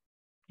charge,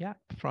 yeah,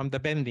 from the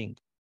bending.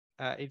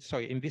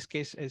 Sorry, in this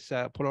case, it's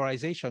a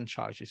polarization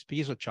charge, it's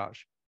piezo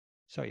charge.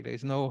 Sorry, there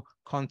is no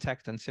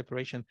contact and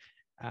separation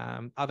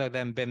other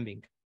than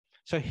bending.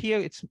 So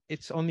here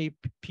it's only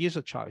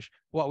piezo charge,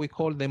 what we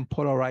call them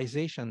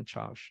polarization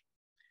charge.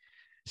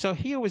 So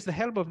here, with the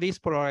help of this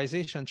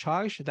polarization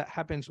charge that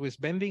happens with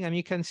bending, and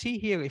you can see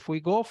here, if we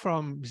go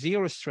from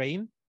 0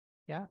 strain,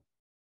 yeah,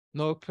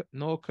 no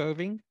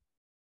curving,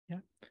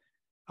 yeah,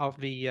 of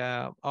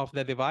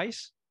the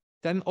device,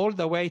 then all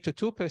the way to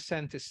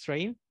 2%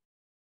 strain.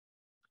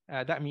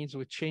 That means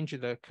we change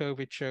the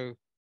curvature,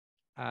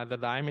 the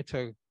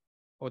diameter,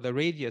 or the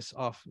radius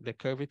of the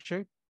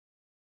curvature.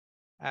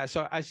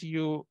 So as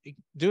you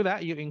do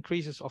that, you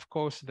increases, of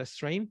course, the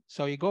strain.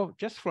 So you go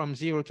just from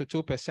 0 to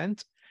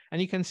 2%.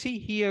 And you can see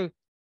here,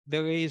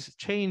 there is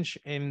change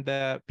in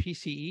the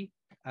PCE,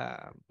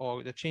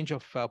 or the change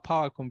of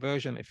power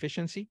conversion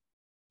efficiency.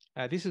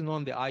 This is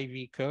known the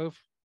IV curve,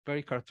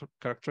 very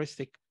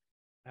characteristic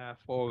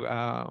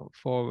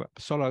for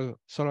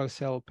solar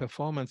cell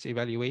performance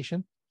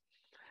evaluation.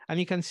 And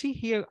you can see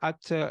here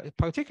at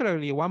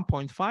particularly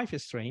 1.5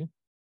 strain,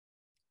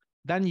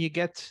 then you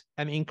get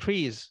an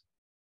increase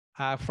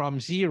from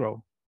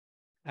 0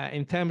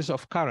 in terms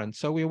of current.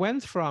 So we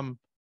went from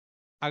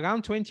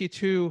around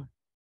 22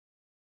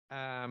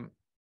 milliamp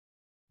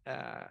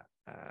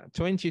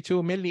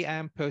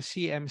per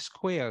cm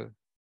square,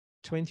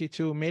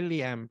 22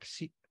 milliamp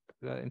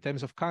in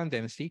terms of current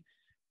density,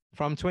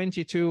 from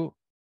 22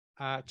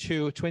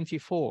 to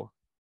 24.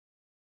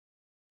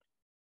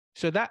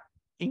 So that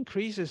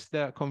increases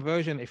the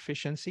conversion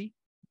efficiency,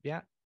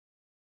 yeah,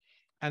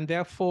 and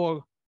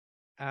therefore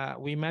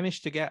we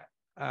managed to get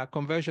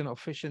conversion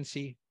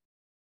efficiency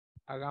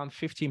around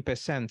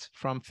 15%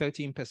 from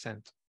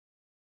 13%.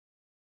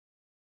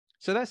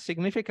 So that's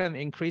significant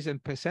increase in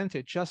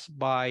percentage just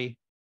by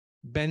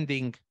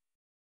bending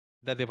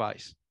the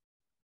device.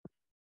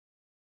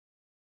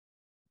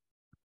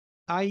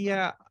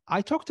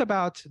 I talked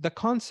about the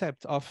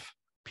concept of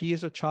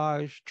piezo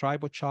charge,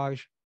 tribo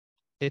charge,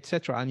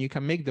 etc. And you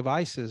can make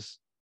devices,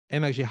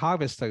 energy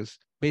harvesters,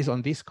 based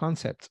on this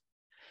concept.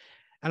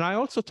 And I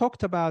also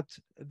talked about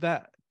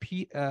the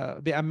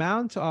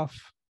amount of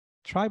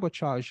tribo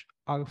charge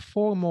are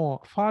far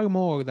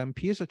more than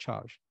piezo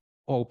charge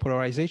or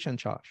polarization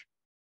charge.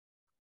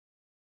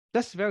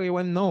 That's very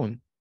well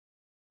known.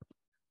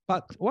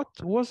 But what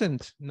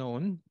wasn't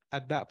known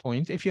at that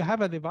point, if you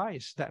have a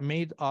device that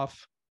made of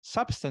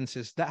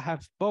substances that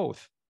have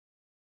both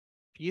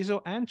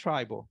piezo and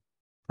tribo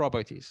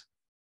properties,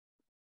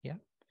 yeah,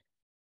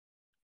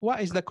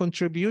 what is the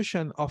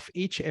contribution of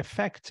each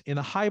effect in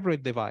a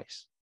hybrid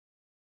device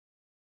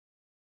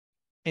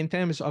in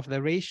terms of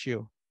the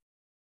ratio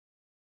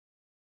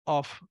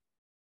of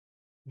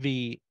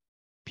the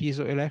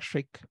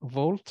piezoelectric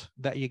volt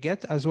that you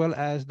get as well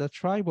as the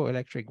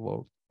triboelectric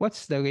volt?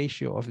 What's the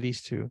ratio of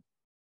these two?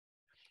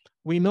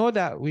 We know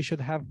that we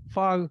should have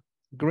far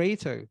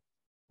greater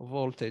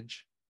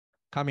voltage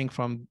coming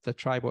from the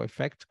tribo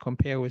effect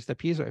compared with the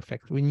piezo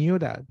effect. We knew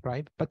that,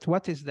 right? But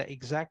what is the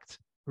exact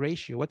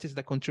ratio? What is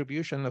the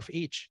contribution of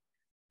each?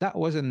 That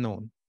wasn't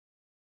known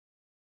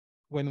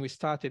when we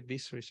started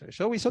this research.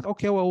 So we said,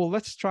 okay, well,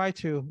 let's try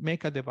to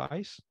make a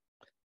device.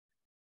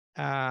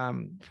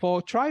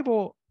 For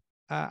tribo,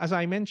 as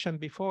I mentioned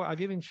before, I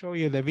didn't show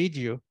you the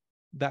video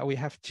that we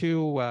have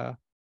two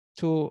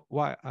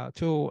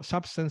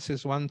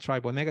substances, one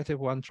tribo negative,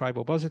 one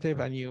tribo positive,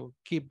 and you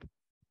keep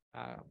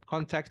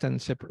contact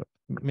and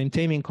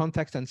maintaining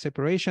contact and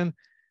separation.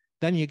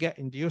 Then you get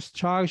induced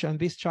charge, and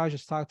this charge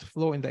starts to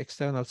flow in the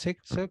external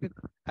circuit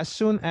as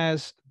soon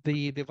as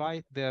the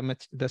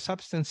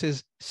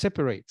substances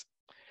separate.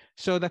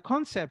 So the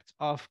concept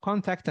of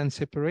contact and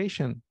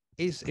separation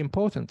is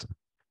important.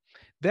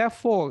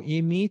 Therefore,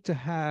 you need to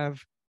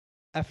have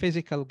a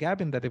physical gap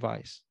in the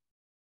device,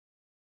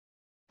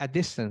 a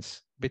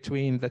distance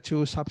between the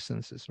two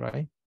substances,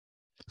 right?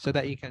 So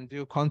that you can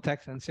do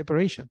contact and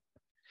separation.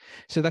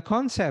 So the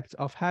concept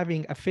of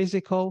having a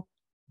physical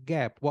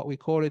gap, what we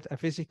call it a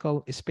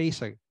physical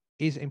spacer,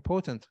 is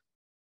important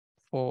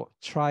for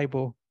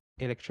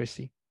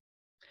triboelectricity.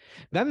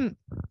 Then,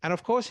 and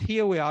of course,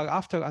 here we are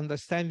after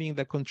understanding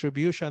the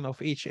contribution of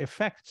each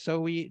effect. So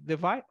we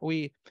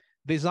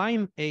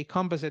design a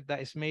composite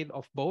that is made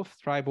of both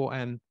tribo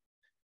and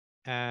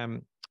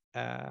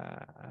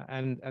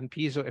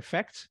piezo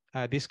effects,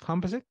 this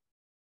composite.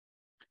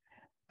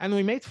 And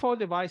we made 4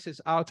 devices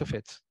out of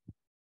it.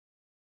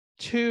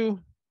 Two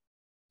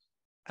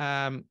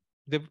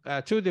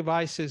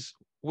devices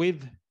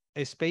with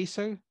a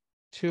spacer,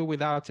 2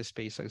 without a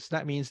spacer. So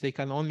that means they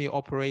can only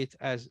operate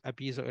as a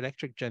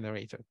piezoelectric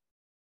generator.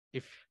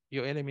 If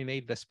you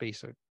eliminate the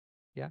spacer,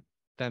 yeah,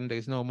 then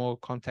there's no more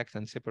contact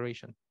and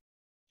separation.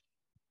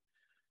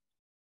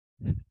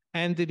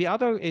 And the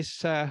other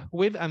is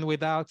with and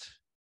without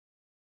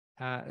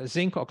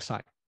zinc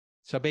oxide.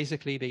 So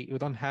basically, you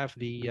don't have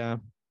the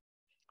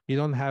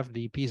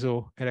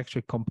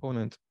piezoelectric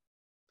component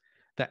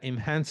that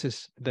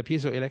enhances the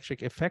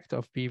piezoelectric effect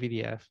of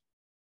PVDF.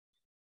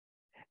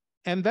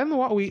 And then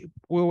what we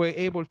were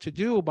able to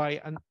do by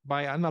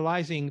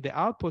analyzing the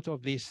output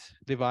of these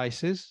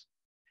devices,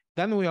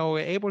 then we were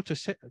able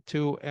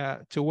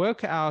to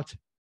work out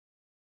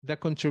the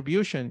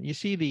contribution. You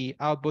see the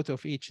output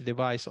of each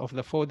device, of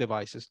the 4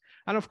 devices.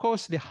 And of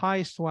course, the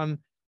highest one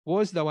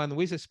was the one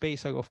with a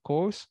spacer, of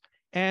course,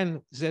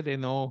 and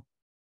ZNO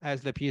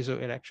as the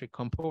piezoelectric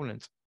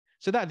component.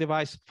 So that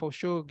device for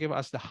sure gave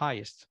us the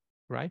highest,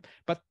 right?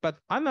 But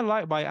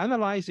by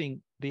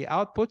analyzing the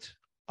output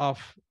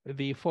of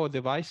the 4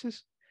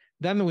 devices,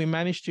 then we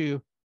managed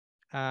to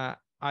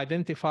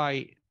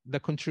identify the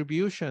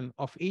contribution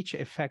of each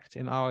effect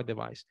in our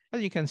device.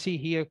 As you can see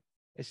here,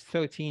 it's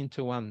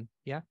 13:1,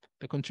 yeah?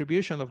 The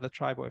contribution of the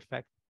tribo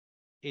effect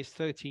is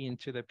 13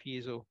 to the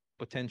piezo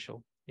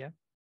potential, yeah?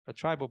 The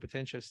tribo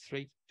potential is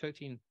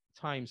 13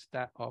 times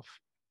that of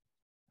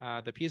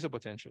the piezo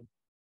potential.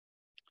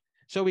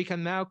 So we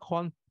can now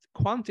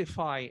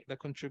quantify the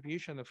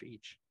contribution of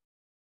each.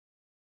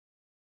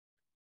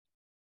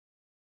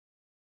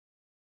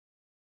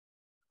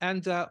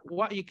 And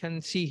what you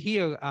can see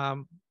here,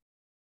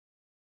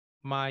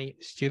 my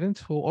student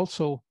who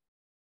also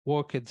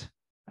worked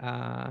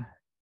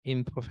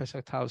in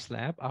Professor Tao's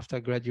lab after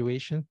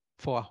graduation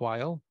for a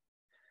while,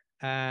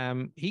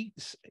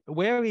 he's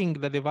wearing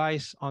the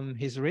device on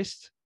his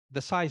wrist.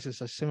 The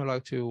sizes are similar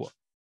to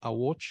a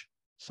watch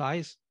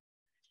size.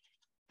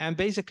 And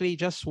basically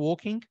just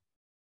walking,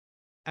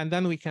 and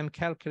then we can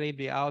calculate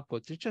the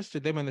output. Just to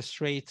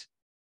demonstrate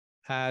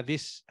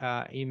this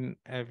in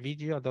a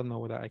video. I don't know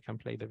whether I can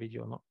play the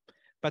video or not,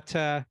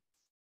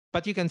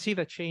 but you can see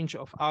the change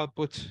of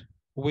output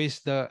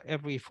with the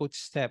every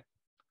footstep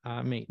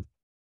made.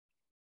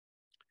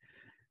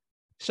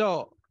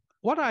 So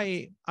what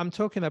I'm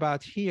talking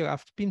about here,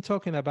 I've been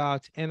talking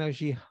about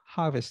energy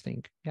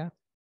harvesting, yeah,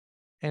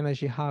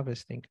 energy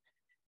harvesting.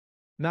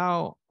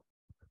 Now,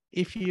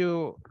 if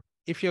you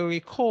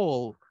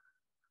recall,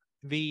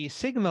 the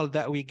signal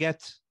that we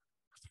get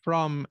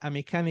from a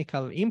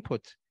mechanical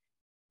input.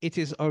 It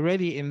is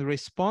already in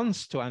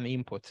response to an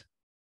input.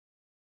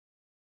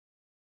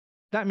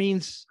 That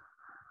means,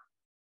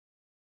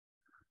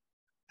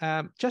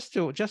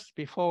 just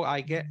before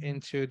I get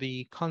into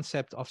the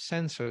concept of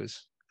sensors,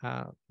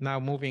 now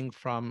moving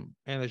from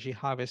energy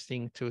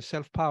harvesting to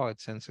self-powered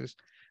sensors,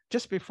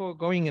 just before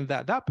going in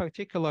that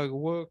particular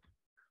work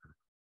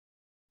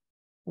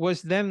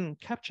was then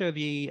capture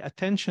the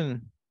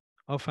attention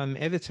of an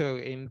editor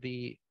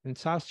in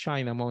South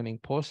China Morning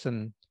Post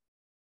and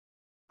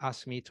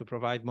asked me to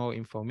provide more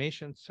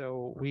information.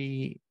 So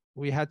we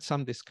had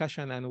some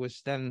discussion and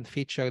was then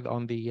featured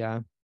on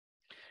the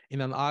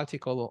in an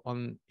article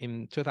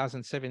in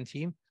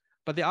 2017.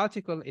 But the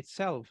article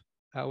itself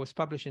was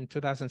published in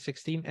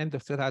 2016, end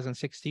of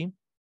 2016,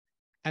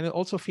 and it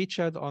also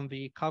featured on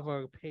the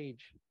cover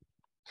page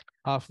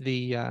of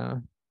the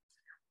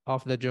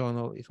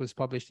journal it was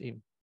published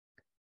in.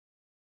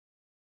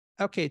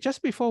 Okay,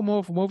 just before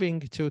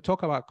moving to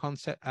talk about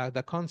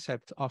the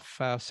concept of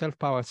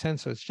self-powered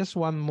sensors, just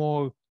one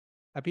more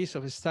piece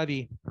of a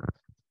study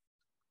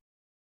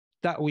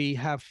that we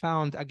have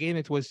found. Again,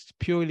 it was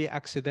purely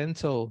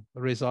accidental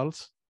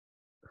results.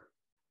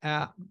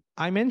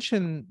 I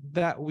mentioned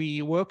that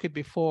we worked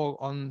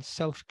before on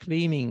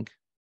self-cleaning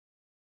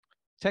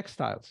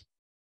textiles.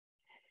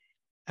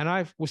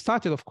 And we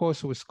started, of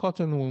course, with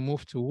cotton, we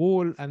moved to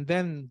wool. And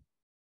then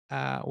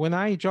when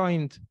I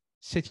joined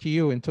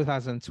CTU in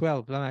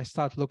 2012, then I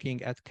started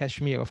looking at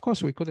cashmere. Of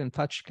course, we couldn't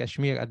touch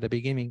cashmere at the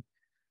beginning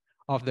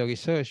of the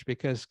research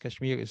because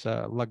cashmere is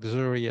a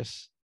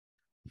luxurious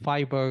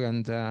fiber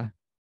and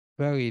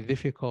very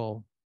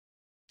difficult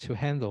to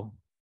handle.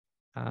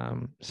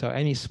 So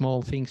any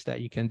small things that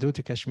you can do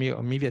to cashmere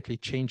immediately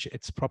change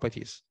its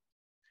properties.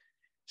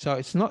 So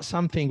it's not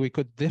something we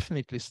could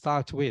definitely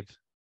start with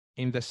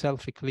in the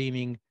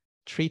self-cleaning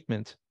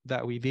treatment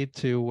that we did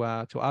to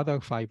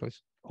other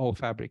fibers or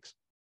fabrics.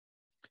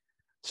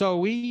 So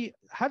we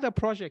had a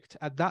project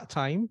at that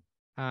time.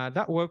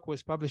 That work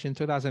was published in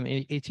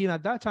 2018.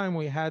 At that time,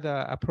 we had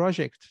a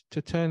project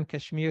to turn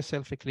cashmere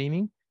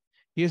self-cleaning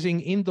using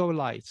indoor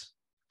lights,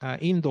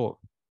 indoor.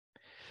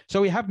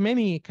 So we have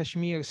many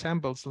cashmere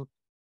samples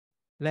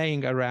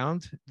laying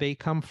around. They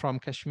come from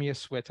cashmere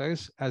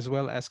sweaters as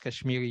well as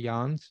cashmere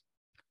yarns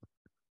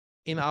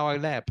in our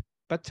lab.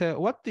 But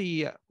what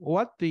the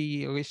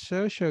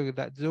researcher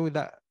that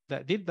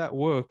did that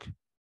work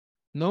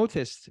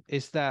noticed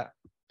is that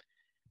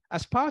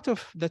as part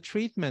of the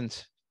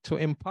treatment to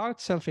impart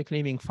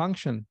self-cleaning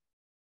function,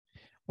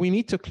 we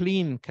need to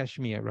clean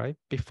cashmere, right,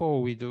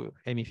 before we do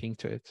anything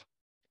to it.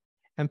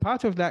 And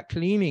part of that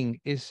cleaning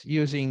is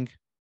using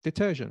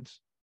detergents.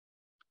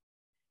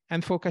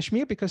 And for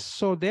cashmere, because it's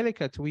so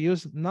delicate, we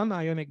use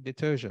non-ionic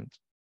detergent.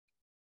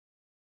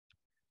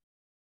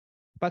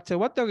 But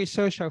what the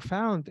researcher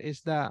found is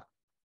that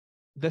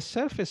the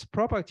surface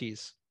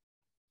properties,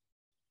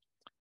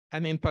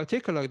 and in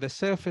particular, the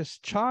surface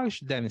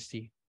charge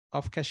density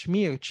of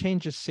cashmere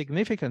changes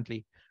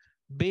significantly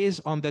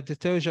based on the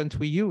detergent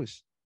we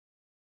use.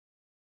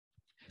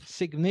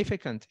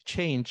 Significant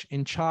change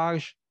in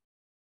charge,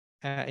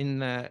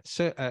 in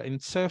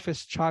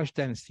surface charge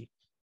density,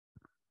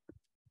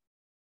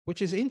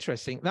 which is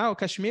interesting. Now,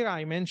 cashmere,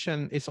 I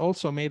mentioned, is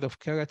also made of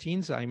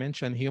keratins. I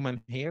mentioned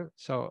human hair,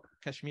 so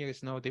cashmere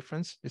is no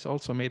difference. It's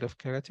also made of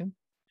keratin.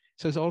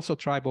 So it's also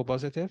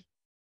tribopositive.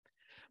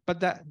 But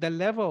the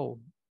level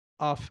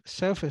of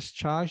surface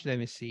charge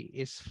density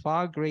is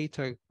far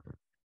greater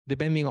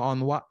depending on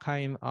what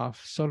kind of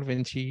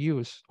solvent you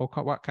use or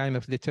what kind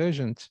of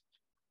detergent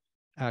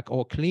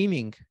or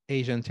cleaning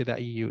agent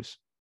that you use.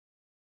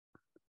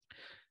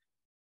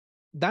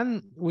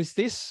 Then with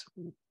this,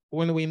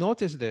 when we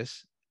notice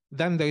this,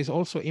 then there is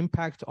also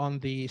impact on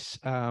the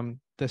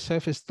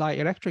surface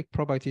dielectric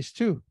properties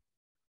too,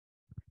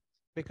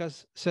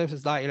 because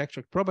surface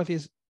dielectric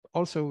properties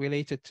also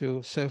related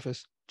to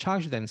surface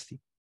charge density.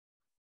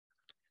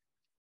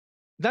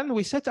 Then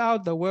we set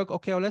out the work,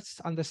 okay, well, let's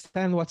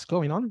understand what's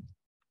going on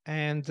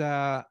and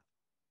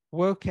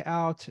work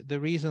out the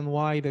reason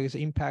why there is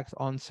impact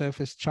on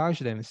surface charge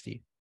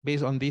density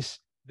based on these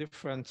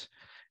different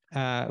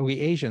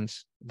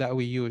reagents that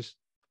we use.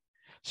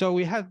 So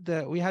we had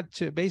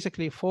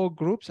basically 4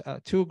 groups,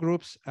 2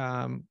 groups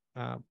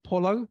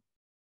polar,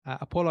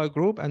 a polar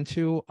group, and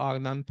 2 are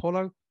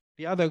non-polar.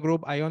 The other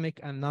group ionic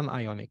and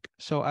non-ionic.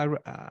 So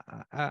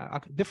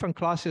different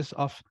classes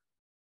of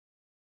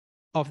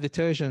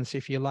detergents,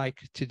 if you like,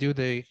 to do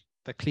the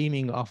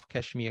cleaning of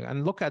cashmere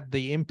and look at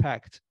the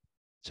impact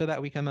so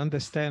that we can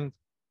understand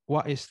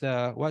what's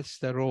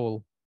the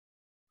role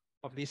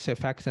of this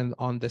surfactant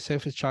on the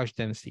surface charge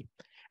density.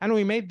 And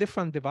we made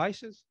different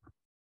devices.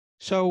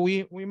 So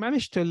we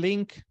managed to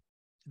link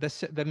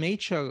the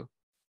nature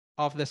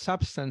of the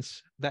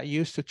substance that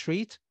used to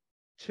treat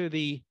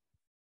to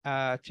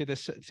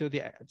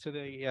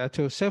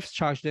surface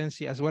charge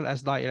density as well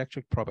as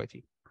dielectric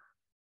property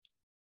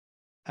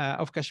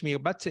of cashmere.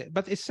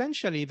 But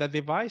essentially the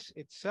device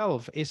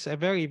itself is a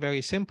very,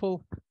 very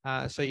simple.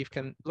 So you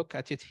can look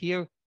at it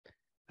here.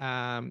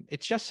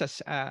 It's just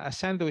a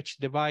sandwich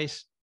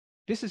device.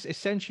 This is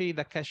essentially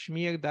the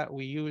Kashmir that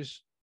we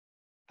use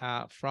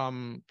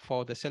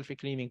for the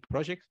self-cleaning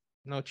project.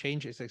 No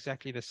change, it's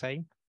exactly the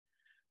same.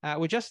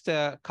 We just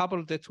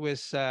coupled it with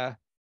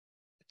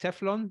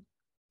Teflon,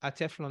 a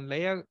Teflon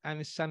layer,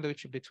 and it's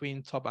sandwiched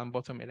between top and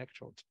bottom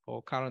electrodes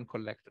or current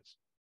collectors.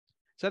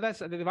 So that's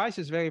the device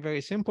is very,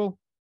 very simple.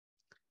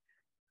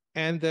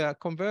 And the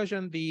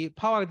conversion, the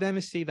power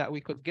density that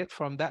we could get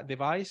from that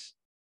device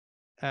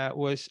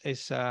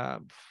is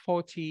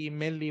 40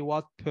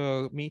 milliwatt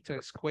per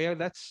meter square.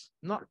 That's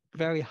not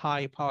very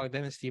high power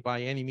density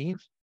by any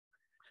means,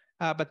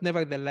 but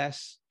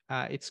nevertheless,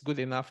 it's good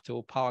enough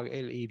to power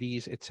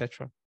LEDs,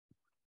 etc.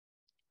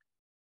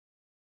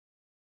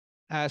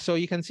 So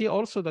you can see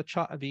also the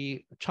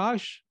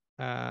charge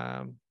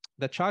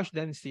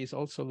density is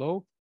also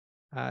low,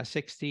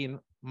 16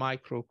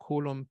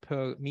 microcoulomb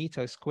per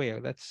meter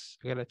square. That's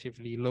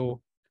relatively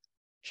low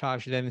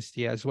charge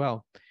density as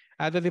well.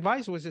 The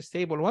device was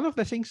stable. One of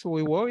the things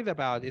we worried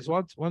about is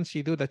once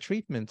you do the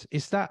treatment,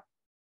 is that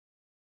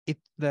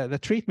the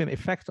treatment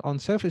effect on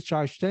surface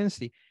charge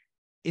density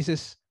is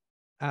it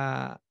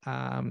a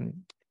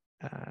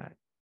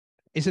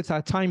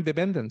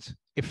time-dependent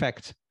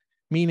effect,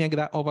 meaning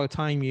that over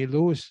time you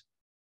lose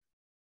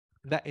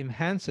that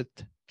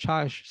enhanced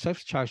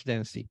surface charge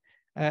density.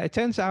 It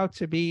turns out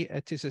to be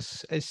it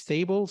is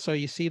stable, so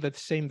you see that the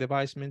same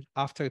device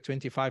after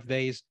 25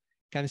 days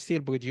can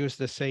still produce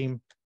the same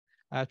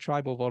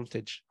tribo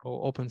voltage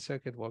or open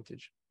circuit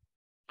voltage.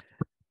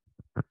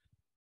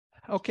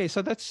 Okay,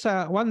 so that's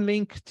one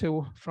link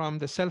from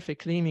the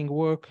self-cleaning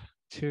work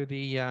to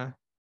the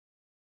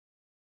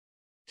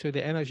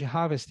energy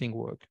harvesting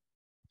work.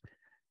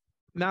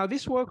 Now,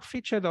 this work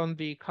featured on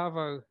the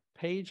cover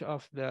page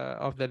of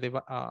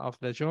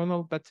the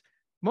journal, but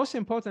most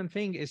important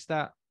thing is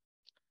that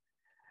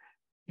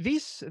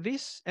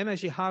these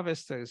energy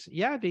harvesters,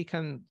 yeah, they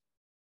can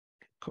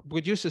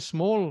produce a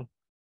small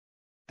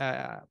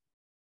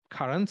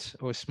current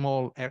or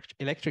small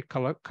electric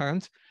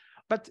current,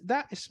 but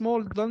that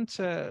small don't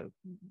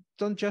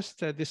just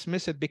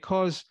dismiss it,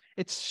 because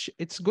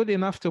it's good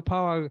enough to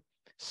power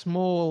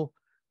small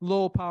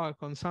low power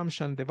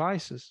consumption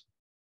devices.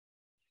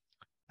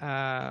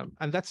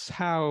 And that's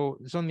how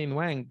Zhongnin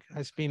Wang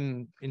has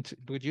been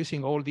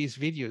producing all these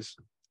videos,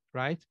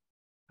 right?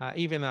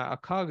 Even a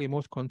car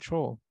remote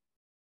control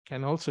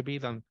can also be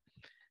done.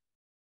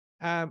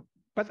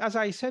 But as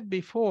I said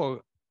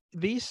before,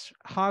 these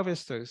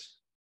harvesters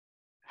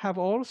have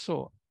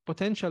also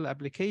potential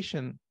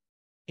application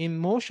in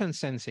motion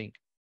sensing,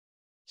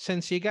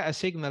 since you get a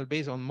signal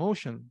based on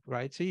motion,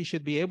 right? So you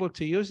should be able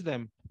to use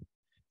them,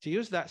 to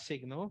use that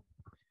signal,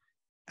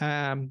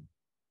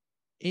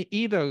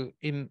 either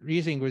in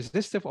using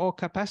resistive or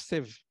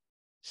capacitive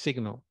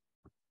signal.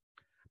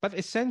 But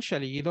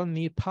essentially, you don't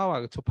need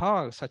power to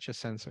power such a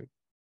sensor.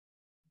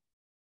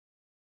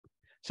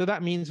 So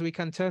that means we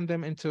can turn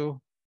them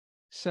into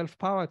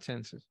self-powered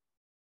sensors.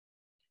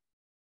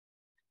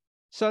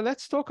 So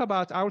let's talk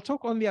about, I'll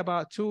talk only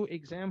about two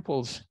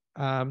examples,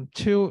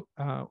 two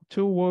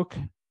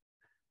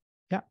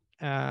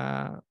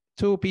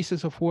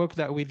pieces of work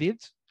that we did,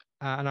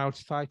 and I'll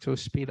try to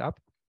speed up.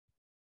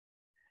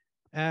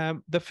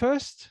 The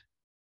first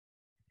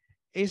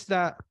is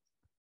that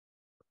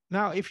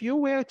now, if you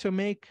were to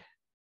make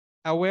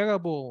a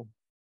wearable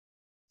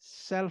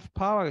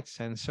self-powered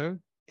sensor,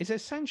 it's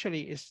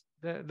essentially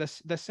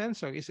the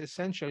sensor is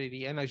essentially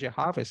the energy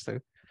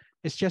harvester.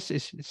 It's just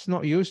it's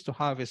not used to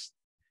harvest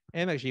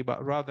energy,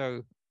 but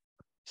rather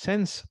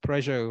sense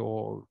pressure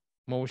or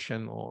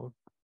motion or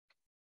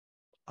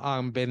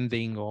arm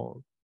bending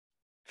or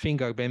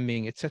finger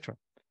bending, etc.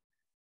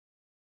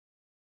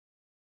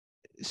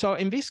 So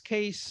in this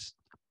case,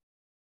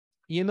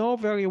 you know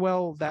very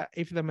well that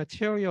if the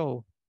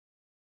material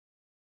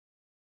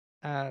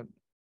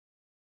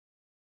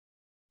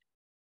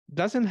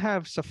doesn't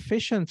have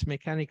sufficient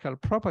mechanical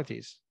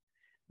properties,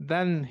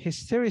 then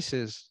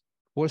hysteresis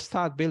will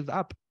start build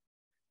up.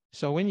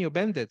 So when you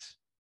bend it,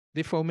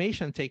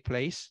 deformation take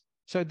place,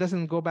 so it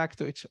doesn't go back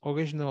to its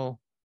original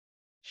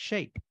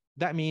shape.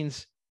 That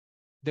means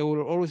there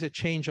will always a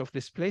change of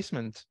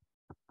displacement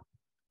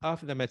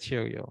of the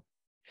material.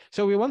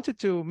 So we wanted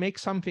to make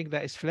something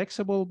that is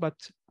flexible but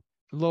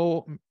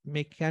low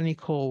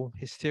mechanical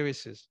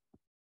hysteresis.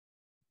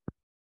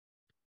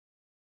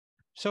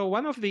 So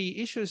one of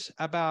the issues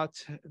about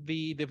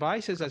the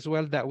devices as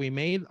well that we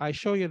made, I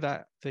show you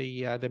that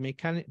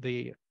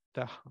the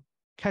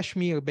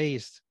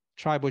Kashmir-based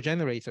tribo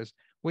generators,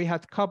 we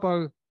had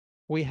copper,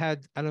 we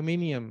had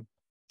aluminum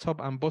top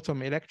and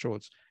bottom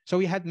electrodes. So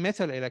we had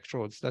metal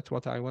electrodes. That's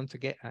what I want to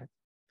get at.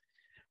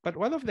 But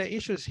one of the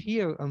issues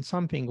here on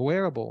something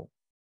wearable,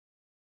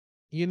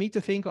 you need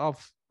to think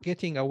of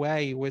getting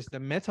away with the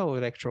metal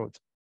electrode.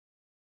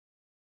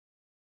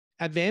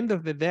 At the end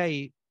of the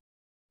day,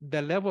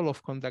 the level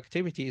of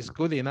conductivity is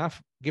good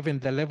enough given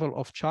the level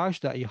of charge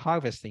that you're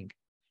harvesting.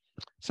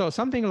 So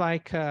something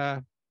like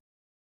a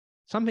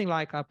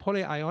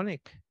polyionic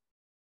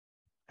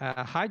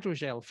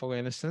hydrogel, for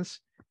instance,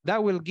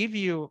 that will give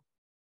you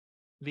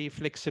the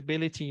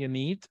flexibility you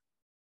need,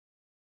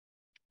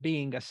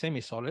 being a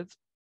semi-solid.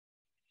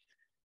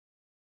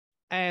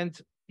 And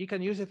you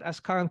can use it as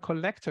current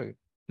collector.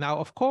 Now,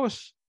 of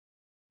course,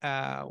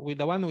 with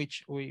the one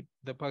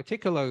the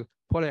particular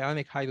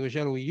polyionic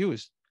hydrogel we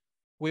use,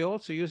 we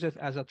also use it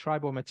as a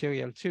tribo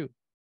material too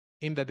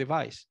in the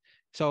device.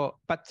 So,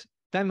 but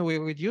then we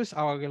reduce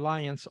our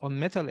reliance on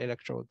metal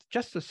electrode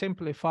just to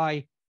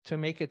simplify, to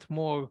make it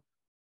more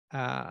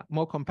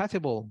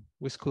compatible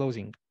with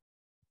closing.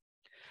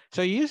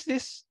 So you use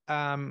this.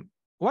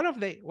 One of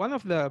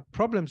the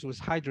problems with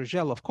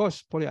hydrogel, of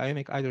course,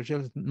 polyionic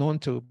hydrogel is known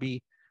to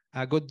be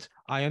a good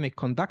ionic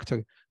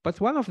conductor, but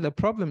one of the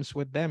problems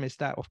with them is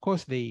that, of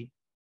course, they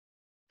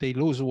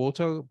lose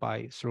water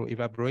through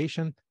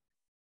evaporation,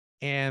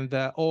 and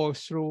or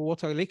through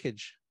water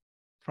leakage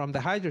from the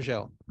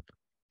hydrogel,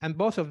 and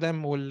both of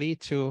them will lead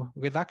to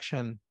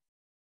reduction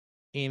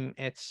in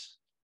its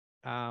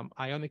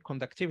ionic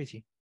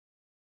conductivity.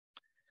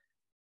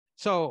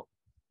 So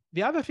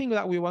the other thing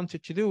that we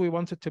wanted to do, we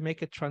wanted to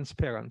make it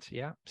transparent,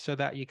 yeah, so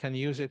that you can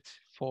use it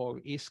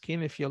for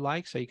e-skin if you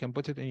like. So you can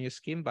put it in your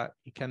skin, but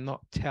you cannot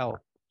tell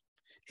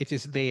it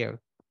is there,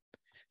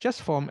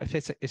 just from a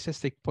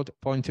aesthetic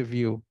point of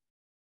view.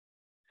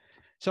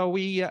 So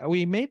we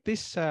made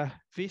this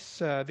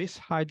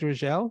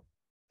hydrogel,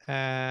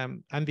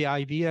 and the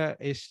idea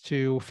is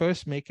to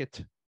first make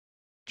it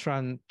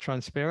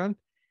transparent.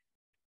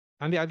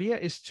 And the idea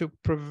is to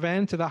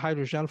prevent the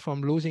hydrogel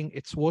from losing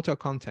its water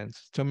content,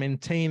 to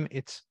maintain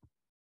its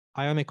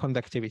ionic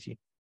conductivity.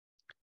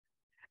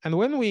 And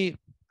when we,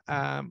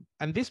 and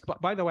this,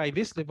 by the way,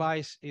 this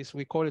device is,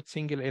 we call it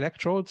single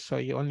electrode. So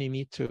you only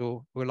need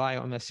to rely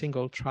on a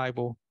single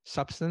tribo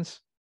substance.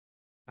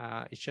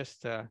 It's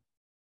just a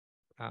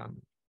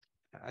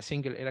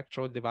single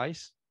electrode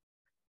device.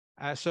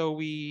 So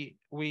we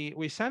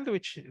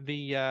sandwich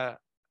the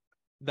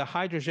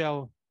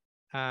hydrogel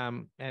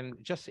and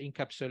just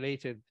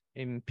encapsulated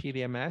in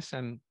PDMS,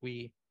 and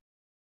we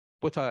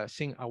put a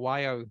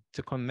wire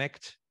to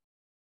connect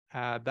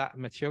that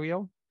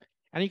material,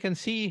 and you can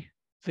see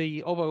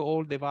the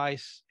overall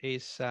device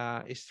is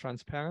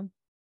transparent.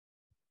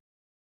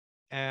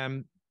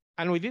 And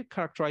we did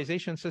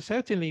characterization. So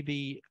certainly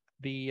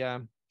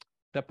the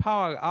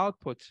power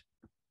output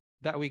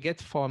that we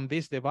get from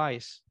this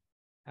device.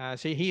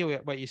 So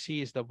here what you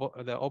see is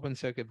the open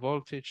circuit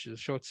voltage, the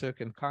short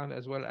circuit current,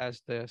 as well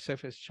as the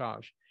surface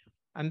charge.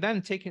 And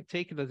then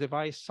take the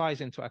device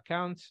size into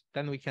account,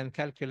 then we can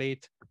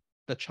calculate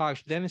the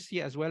charge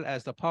density as well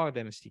as the power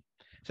density.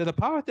 So the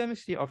power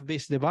density of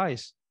this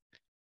device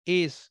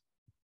is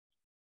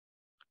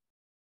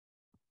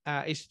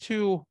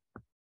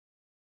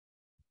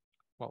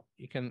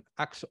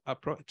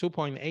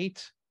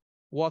 2.8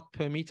 watt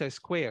per meter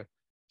square.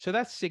 So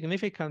that's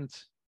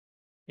significant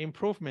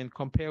improvement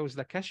compared with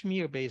the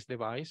Kashmir-based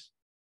device,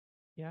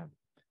 yeah,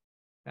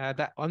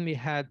 that only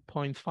had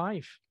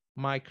 0.5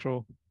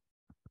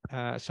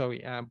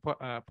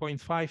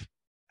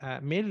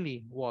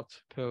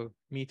 milliwatt per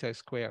meter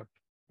square.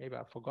 Maybe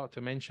I forgot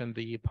to mention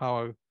the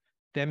power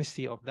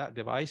density of that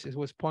device. It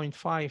was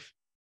 0.5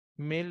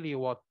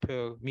 milliwatt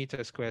per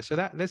meter square. So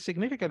that's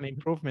significant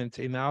improvement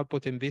in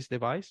output in this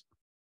device.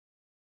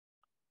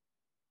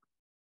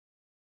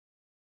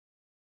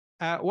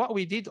 What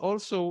we did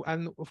also,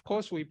 and of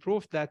course we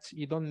proved that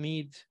you don't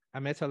need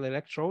a metal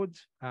electrode.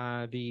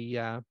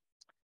 The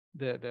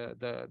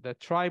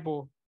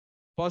tribo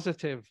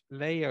positive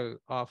layer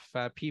of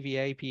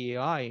PVA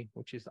PAI,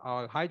 which is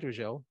our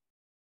hydrogel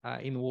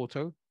in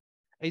water,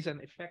 is an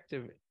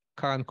effective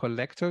current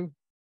collector.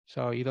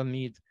 So you don't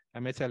need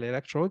a metal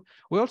electrode.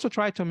 We also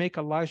tried to make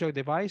a larger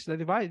device.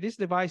 This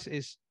device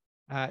is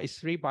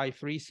 3 by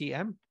 3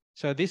 cm.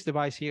 So this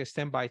device here is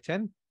 10 by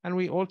 10, and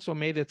we also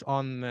made it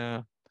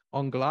on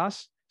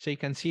glass. So you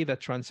can see the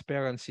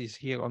transparencies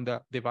here on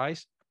the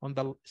device, on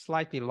the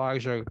slightly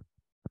larger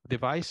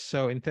device.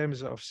 So in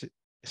terms of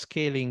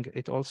scaling,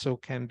 it also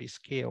can be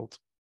scaled.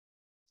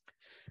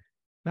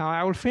 Now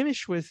I will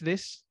finish with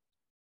this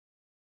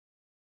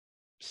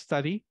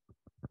study,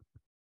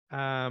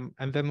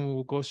 and then we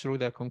will go through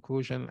the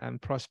conclusion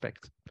and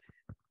prospect.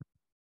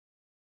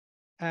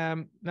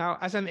 Now,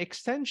 as an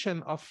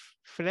extension of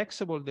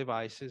flexible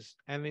devices,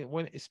 and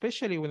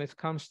especially when it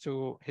comes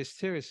to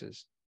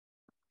hysteresis,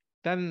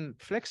 then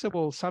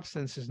flexible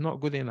substance is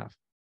not good enough.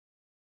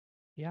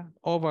 Yeah,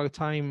 over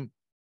time,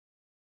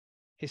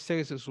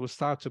 hysteresis will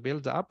start to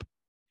build up,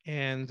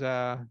 and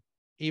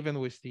even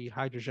with the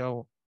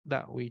hydrogel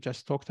that we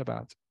just talked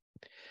about.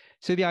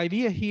 So the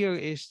idea here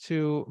is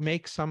to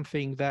make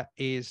something that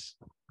is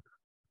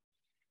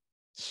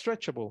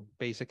stretchable,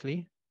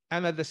 basically,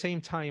 and at the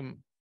same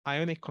time,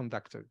 ionic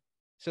conductor.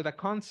 So the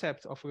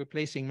concept of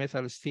replacing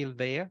metal is still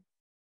there.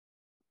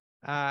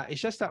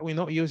 It's just that we're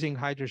not using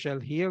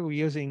hydrogel here, we're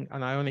using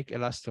an ionic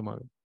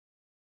elastomer.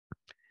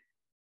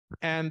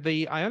 And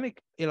the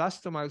ionic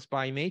elastomers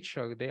by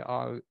nature, they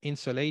are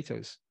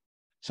insulators.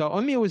 So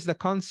only with the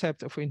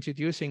concept of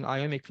introducing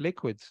ionic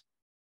liquids,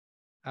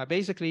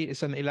 basically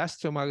it's an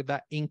elastomer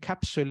that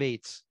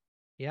encapsulates,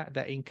 yeah,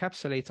 that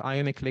encapsulates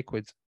ionic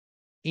liquids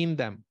in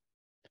them.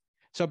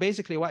 So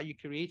basically what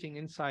you're creating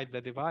inside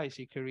the device,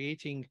 you're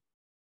creating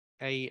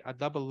a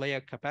double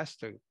layer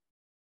capacitor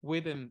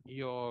within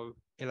your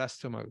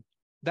elastomer.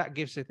 That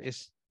gives it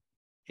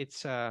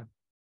its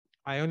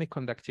ionic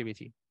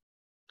conductivity.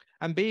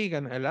 And being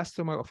an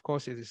elastomer, of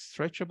course, it is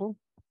stretchable.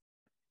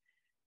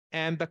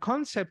 And the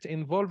concept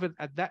involved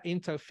at that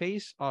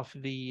interface of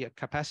the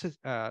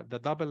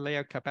double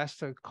layer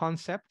capacitor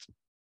concept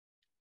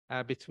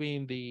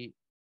between the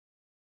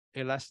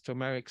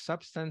elastomeric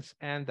substance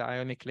and the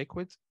ionic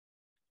liquid.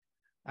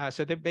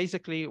 So that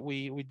basically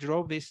we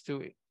drove this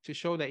to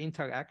show the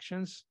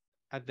interactions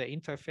at the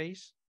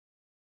interface.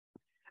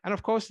 And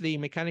of course, the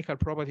mechanical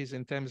properties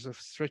in terms of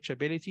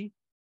stretchability.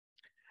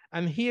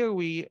 And here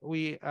we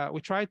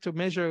tried to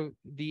measure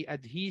the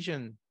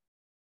adhesion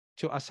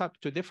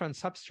to different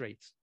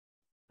substrates,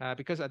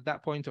 because at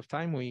that point of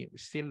time, we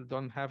still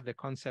don't have the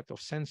concept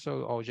of sensor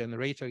or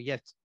generator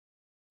yet,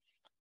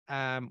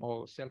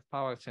 or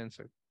self-powered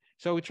sensor.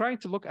 So we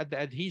tried to look at the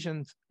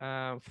adhesion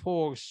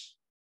force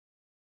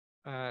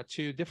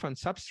to different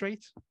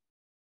substrates.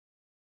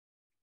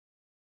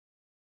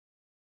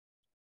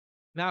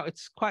 Now,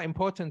 it's quite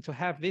important to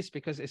have this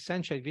because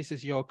essentially this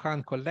is your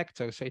current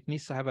collector, so it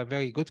needs to have a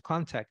very good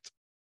contact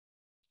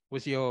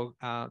with your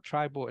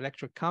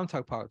triboelectric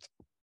counterpart.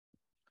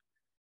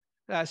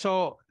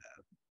 So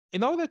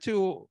in order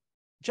to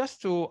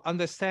just to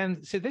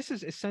understand, so this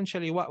is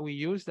essentially what we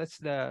use. That's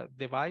the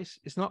device.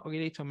 It's not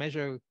really to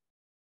measure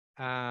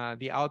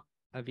the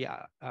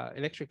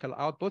electrical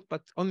output,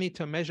 but only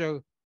to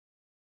measure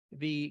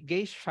the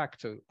gauge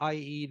factor,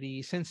 i.e.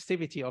 the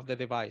sensitivity of the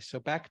device. So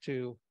back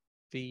to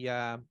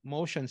the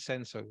motion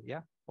sensor,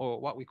 yeah,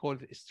 or what we call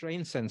the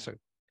strain sensor,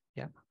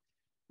 yeah.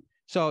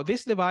 So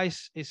this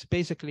device is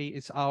basically,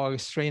 it's our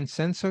strain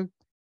sensor.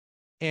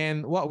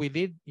 And what we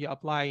did, you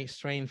apply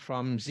strain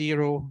from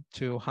 0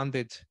 to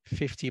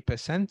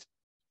 150%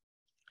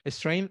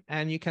 strain,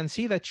 and you can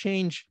see the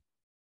change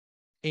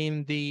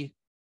in the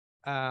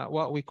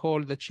what we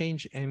call the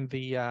change in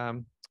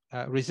the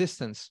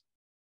resistance,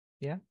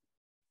 yeah.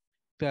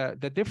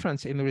 The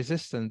difference in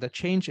resistance, the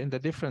change in the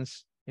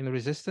difference in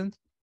resistance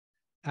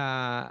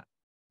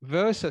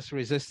versus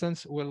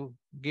resistance will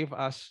give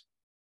us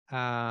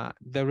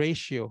the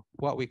ratio,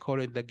 what we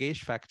call it, the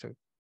gauge factor.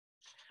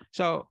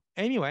 So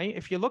anyway,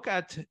 if you look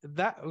at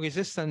that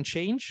resistance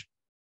change,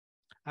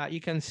 you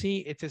can see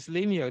it is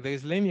linear. There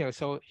is linear.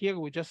 So here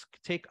we just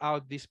take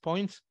out these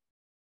points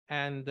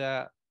and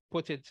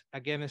put it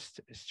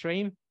against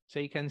strain. So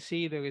you can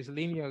see there is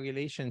linear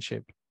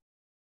relationship.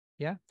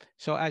 Yeah.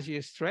 So as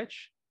you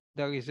stretch,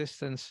 the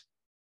resistance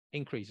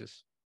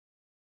increases.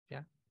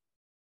 Yeah.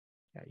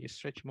 Yeah. You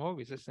stretch more,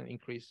 resistance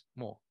increase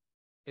more,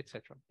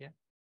 etc. Yeah.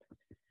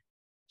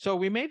 So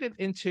we made it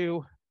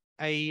into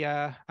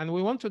and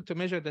we wanted to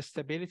measure the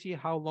stability,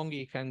 how long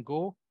it can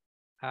go,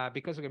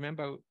 because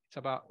remember, it's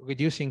about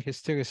reducing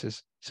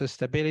hysteresis. So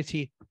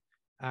stability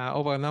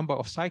over a number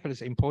of cycles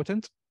is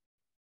important.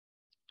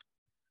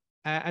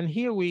 And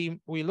here we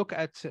look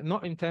at,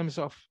 not in terms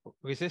of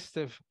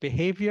resistive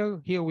behavior,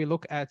 here we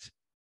look at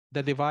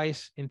the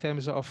device in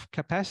terms of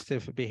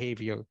capacitive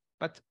behavior,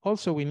 but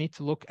also we need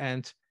to look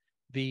at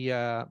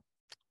the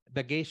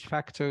gauge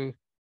factor,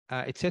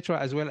 etc.,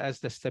 as well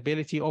as the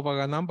stability over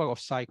a number of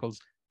cycles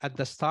at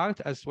the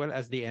start as well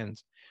as the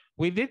end.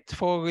 We did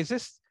for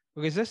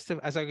resistive,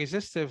 as a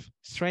resistive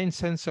strain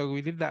sensor,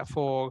 we did that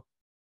for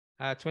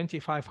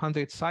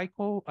 2,500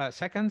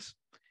 seconds.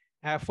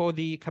 For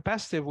the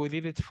capacitive, we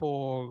did it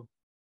for,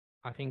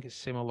 I think, a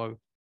similar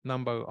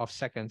number of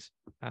seconds.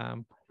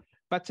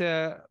 But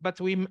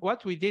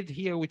what we did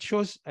here, which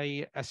shows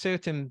a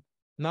certain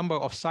number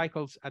of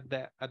cycles at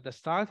the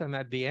start and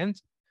at the end,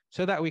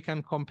 so that we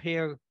can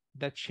compare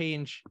the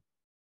change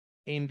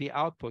in the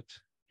output,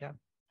 yeah,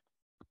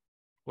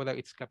 whether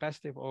it's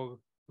capacitive or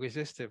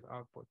resistive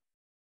output.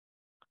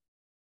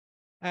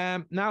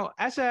 Now,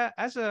 as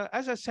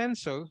a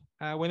sensor,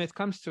 when it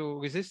comes to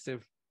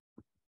resistive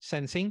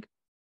sensing,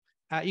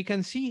 you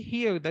can see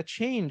here the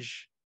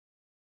change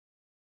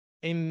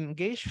in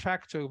gauge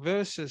factor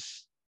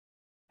versus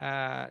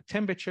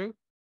temperature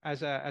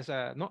as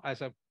a not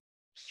as a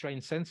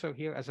strain sensor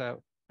here, as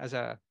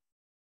a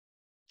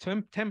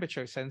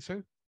temperature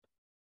sensor.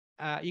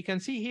 You can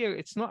see here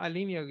it's not a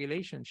linear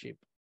relationship.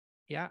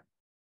 Yeah,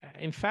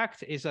 in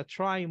fact, is a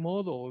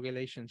trimodal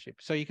relationship.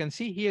 So you can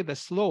see here the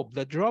slope,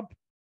 the drop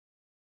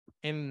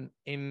in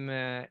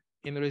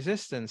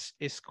resistance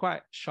is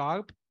quite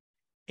sharp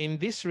in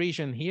this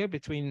region here,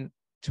 between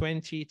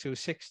 20 to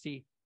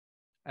 60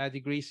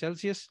 degrees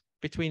Celsius,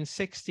 between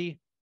 60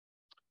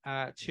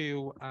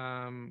 to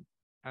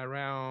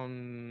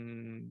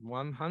around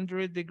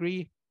 100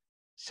 degrees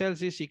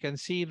Celsius. You can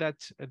see that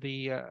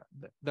the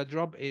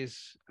drop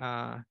is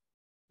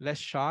less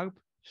sharp,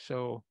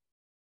 so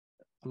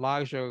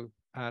larger,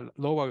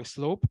 lower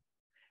slope.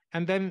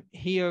 And then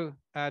here,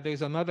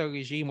 there's another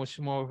regime which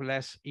more or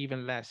less,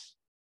 even less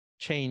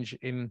change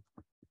in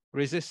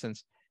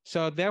resistance.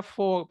 So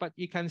therefore, but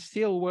you can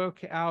still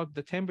work out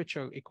the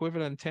temperature,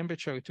 equivalent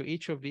temperature to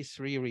each of these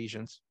three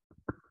regions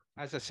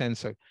as a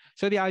sensor.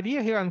 So the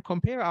idea here, and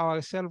compare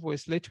ourselves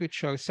with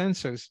literature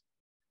sensors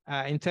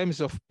in terms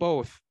of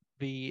both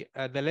the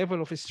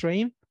level of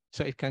strain,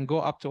 so it can go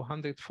up to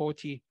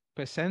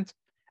 140%,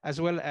 as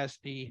well as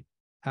the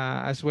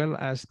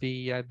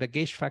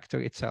gauge factor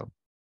itself,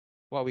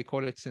 what we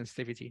call it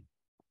sensitivity.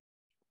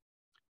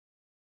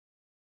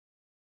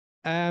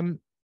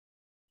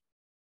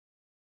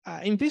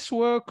 In this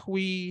work,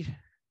 we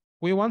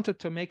wanted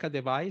to make a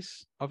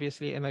device,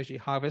 obviously energy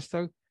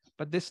harvester,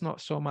 but this is not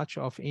so much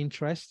of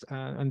interest.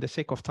 On the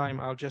sake of time,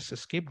 I'll just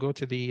skip, go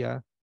to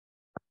the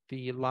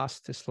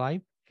last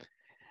slide.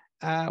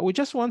 We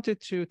just wanted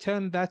to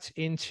turn that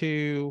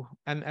into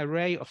an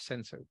array of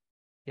sensors.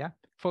 Yeah.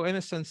 For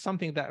instance,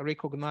 something that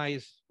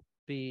recognize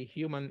the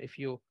human, if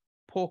you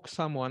poke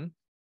someone,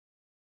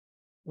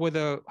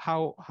 whether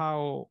how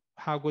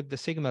good the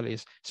signal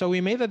is. So we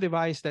made a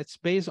device that's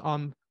based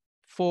on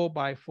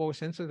 4x4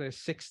 sensors. There's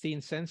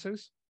 16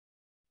 sensors,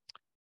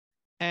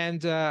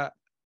 and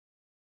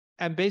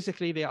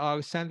basically they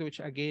are sandwiched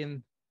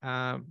again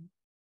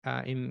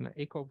in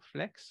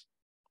EcoFlex,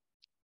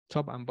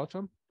 top and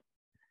bottom.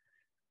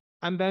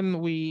 And then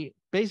we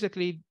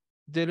basically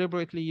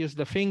deliberately use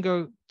the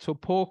finger to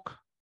poke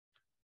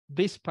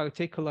this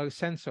particular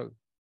sensor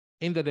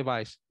in the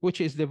device,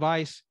 which is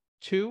device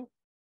 2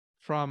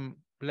 from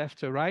left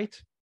to right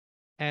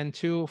and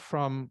 2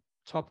 from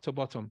top to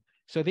bottom.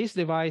 So this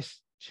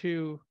device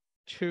 2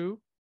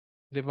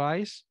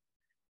 device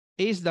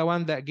is the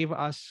one that gives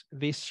us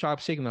this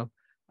sharp signal.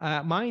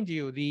 Mind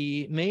you,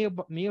 the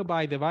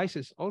nearby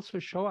devices also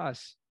show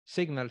us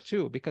signal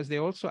too, because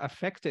they're also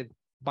affected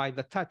by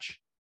the touch.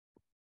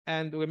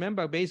 And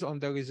remember, based on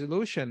the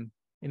resolution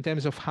in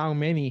terms of how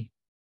many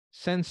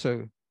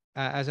sensor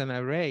as an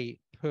array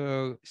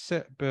per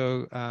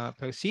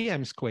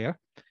cm square,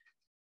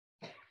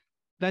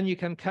 then you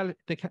can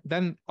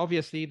then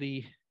obviously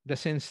the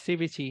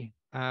sensitivity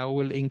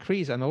will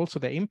increase, and also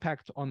the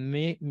impact on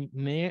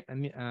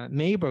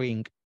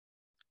neighboring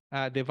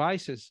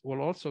devices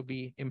will also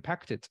be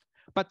impacted.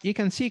 But you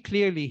can see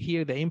clearly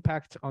here the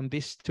impact on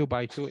this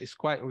 2x2 is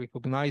quite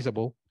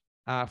recognizable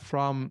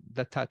from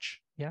the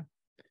touch. Yeah.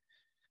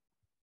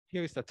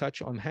 Here is the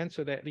touch on hand,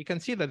 so that you can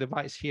see the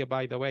device here,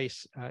 by the way,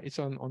 it's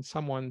on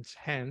someone's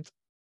hand.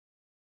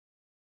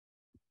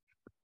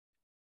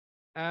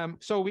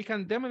 So we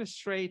can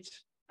demonstrate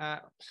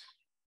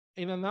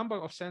in a number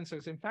of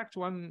sensors. In fact,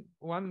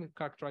 one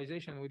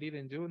characterization we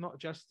didn't do, not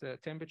just the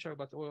temperature,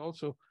 but we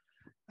also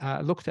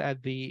looked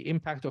at the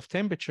impact of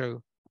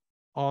temperature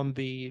on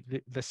the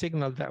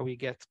signal that we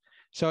get.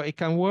 So it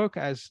can work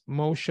as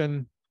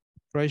motion,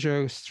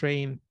 pressure,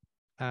 strain,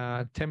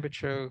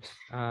 temperature,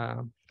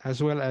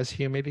 as well as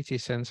humidity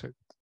sensor.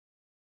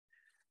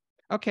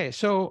 Okay,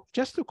 so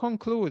just to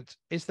conclude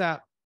is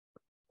that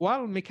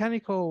while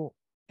mechanical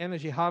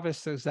energy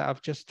harvesters that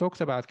I've just talked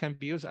about can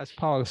be used as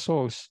power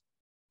source,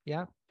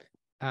 yeah,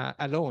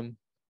 alone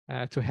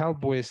to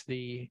help with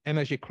the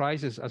energy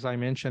crisis, as I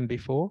mentioned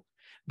before,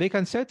 they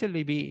can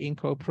certainly be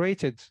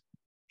incorporated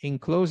in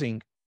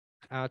closing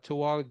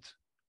toward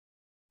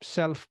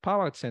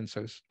self-powered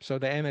sensors. So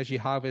the energy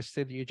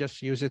harvested, you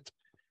just use it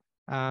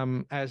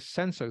as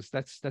sensors.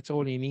 That's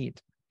all you need.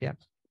 Yeah.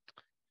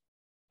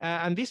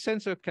 And this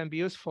sensor can be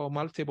used for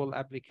multiple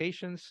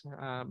applications.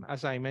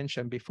 As I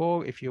mentioned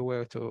before, if you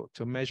were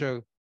to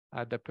measure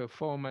the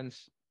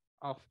performance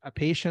of a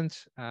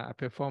patient, a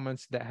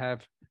performance that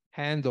have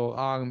hand or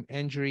arm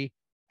injury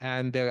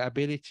and their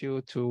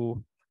ability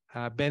to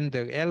bend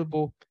their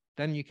elbow,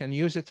 then you can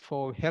use it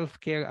for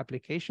healthcare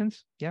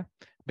applications, yeah,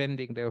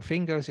 bending their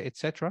fingers,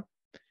 etc.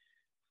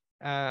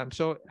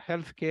 So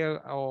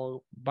healthcare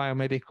or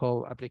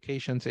biomedical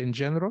applications in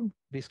general,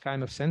 these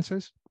kind of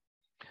sensors.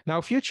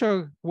 Now,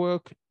 future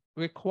work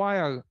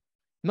require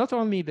not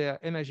only the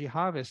energy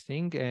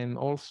harvesting and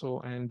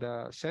also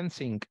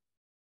sensing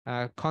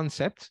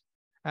concept,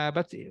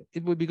 but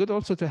it would be good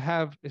also to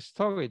have a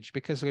storage,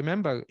 because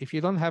remember, if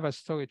you don't have a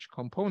storage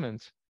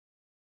component,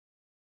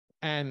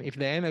 and if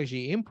the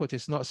energy input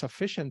is not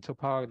sufficient to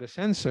power the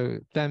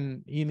sensor,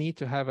 then you need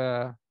to have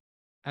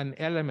an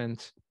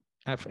element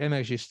of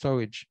energy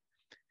storage.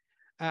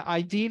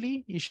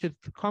 Ideally, you should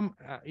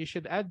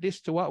add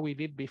this to what we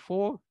did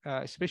before,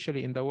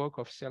 especially in the work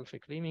of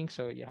self-cleaning.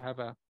 So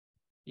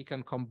you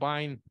can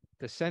combine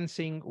the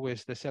sensing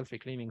with the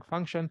self-cleaning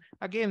function,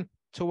 again,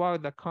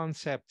 toward the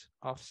concept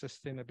of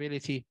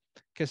sustainability,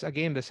 because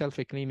again, the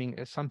self-cleaning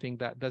is something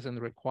that doesn't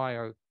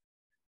require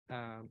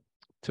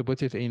to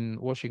put it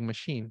in washing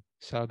machine.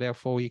 So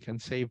therefore you can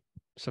save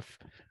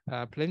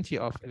plenty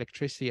of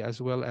electricity as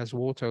well as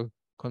water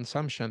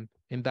consumption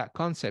in that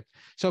concept.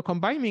 So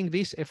combining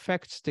these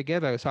effects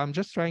together, so I'm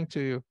just trying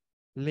to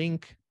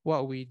link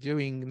what we're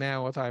doing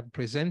now, what I'm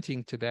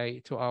presenting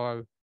today, to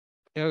our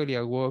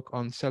earlier work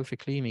on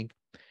self-cleaning,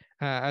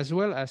 as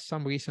well as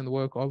some recent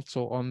work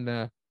also on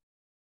the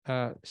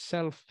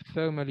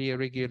self-thermally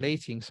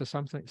regulating. So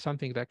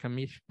something that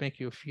can make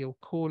you feel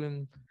cool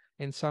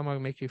in summer,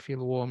 make you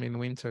feel warm in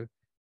winter.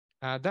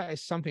 That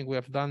is something we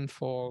have done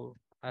for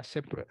a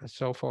separate,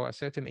 so for a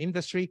certain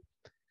industry.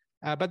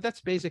 But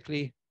that's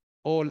basically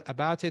all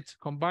about it.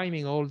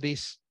 Combining all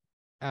these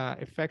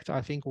effects,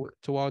 I think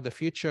toward the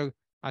future,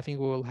 I think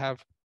we will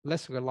have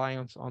less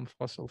reliance on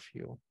fossil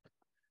fuel.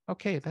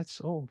 Okay,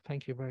 that's all.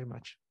 Thank you very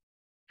much.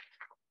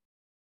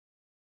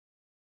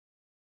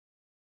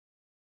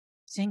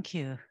 Thank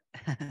you.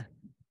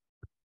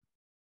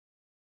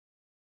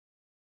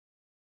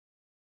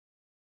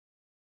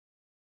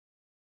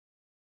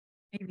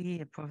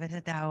 Maybe Professor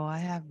DAOUD, I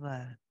have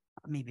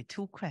maybe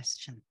two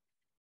questions.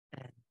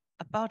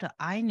 About the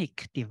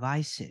ionic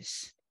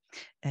devices,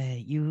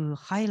 you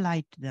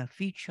highlight the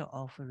feature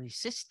of a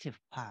resistive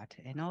part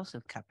and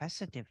also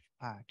capacitive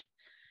part.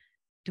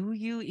 Do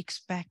you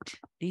expect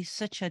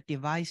such a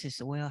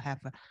devices will have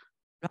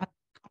a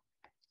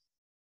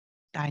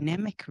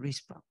dynamic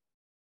response,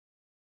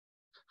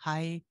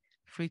 high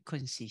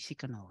frequency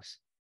signals?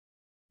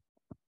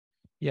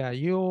 Yeah,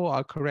 you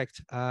are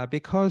correct.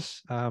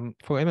 Because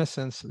for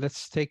instance,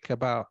 let's talk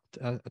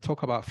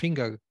about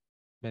finger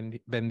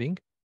bending,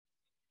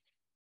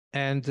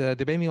 and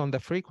depending on the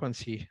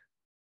frequency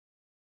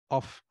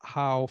of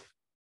how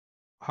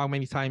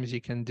many times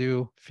you can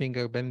do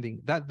finger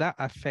bending, that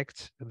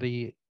affects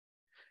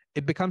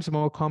it becomes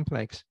more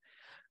complex.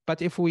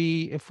 But if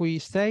we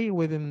stay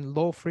within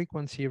low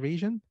frequency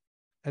region,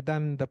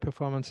 then the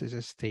performance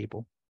is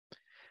stable.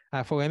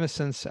 For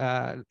instance,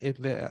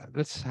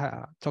 let's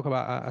talk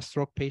about a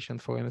stroke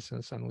patient, for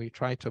instance, and we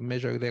try to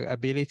measure their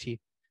ability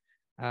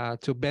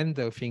to bend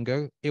their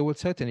finger. It will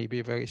certainly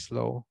be very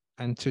slow,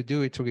 and to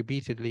do it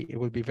repeatedly, it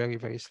will be very,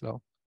 very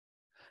slow,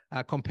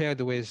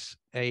 compared with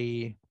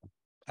a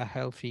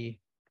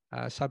healthy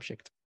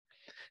subject.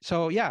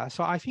 So yeah,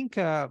 so I think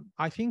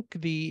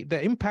the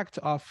impact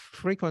of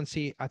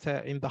frequency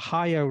in the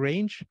higher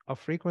range of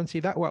frequency,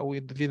 that what we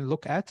didn't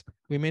look at.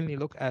 We mainly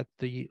look at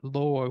the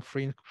lower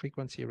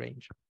frequency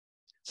range,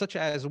 such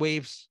as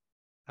waves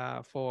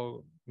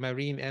for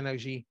marine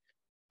energy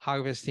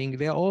harvesting.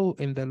 They're all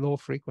in the low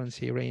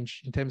frequency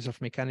range in terms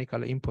of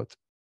mechanical input.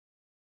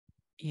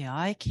 Yeah,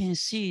 I can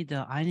see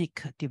the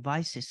ionic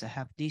devices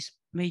have this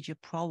major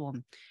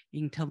problem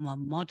in terms of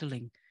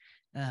modeling.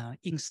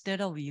 Instead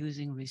of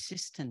using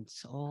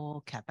resistance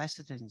or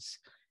capacitance,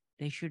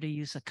 they should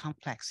use a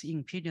complex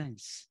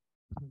impedance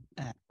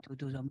to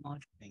do the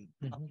modeling.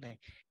 Okay.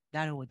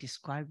 That will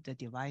describe the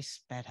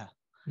device better.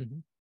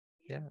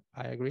 Yeah,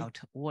 I agree. About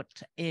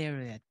what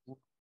area.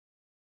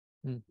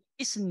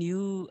 It's a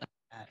new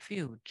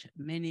field.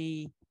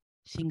 Many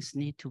things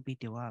need to be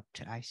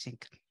developed, I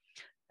think.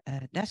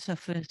 That's the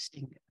first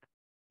thing.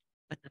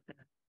 But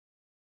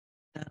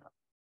the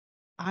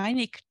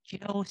ionic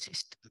gel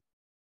system,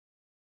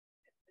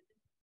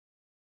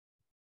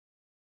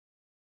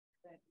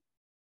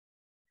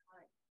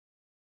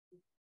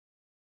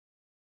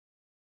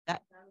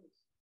 that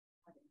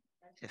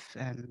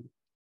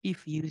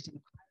if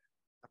using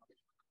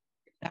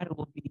that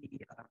will be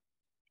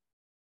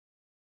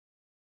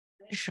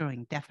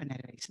measuring,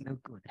 definitely it's no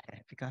good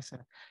because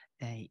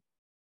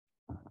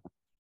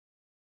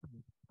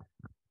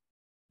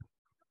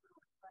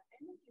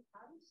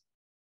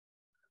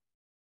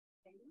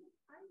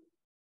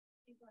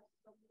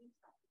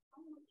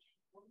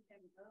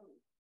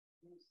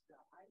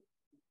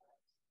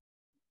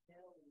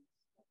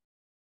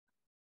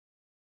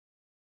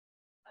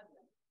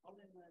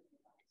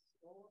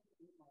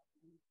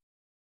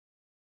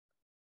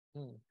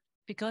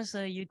because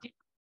you did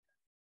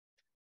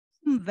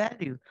some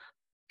value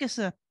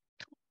because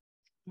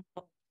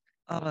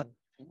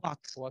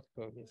watts. What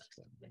per this?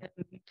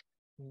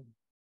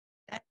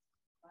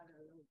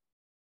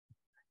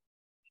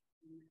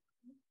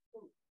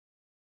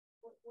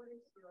 What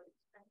is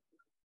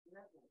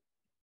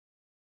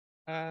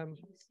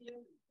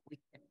your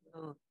expected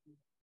level?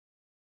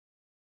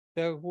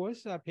 There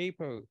was a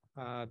paper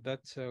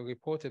that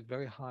reported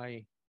very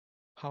high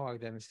power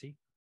density.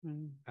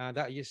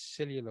 That used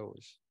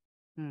cellulose.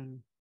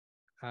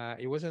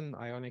 It was an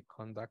ionic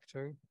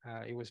conductor.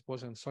 It was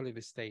a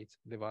solid state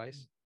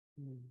device,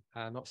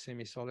 not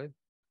semi-solid.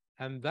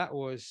 And that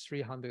was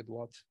 300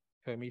 watts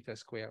per meter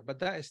square. But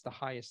that is the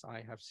highest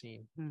I have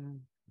seen.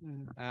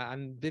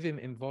 And didn't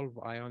involve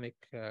ionic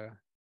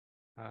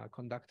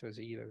conductors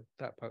either,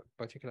 that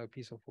particular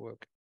piece of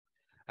work.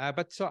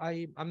 But so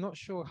I'm not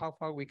sure how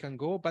far we can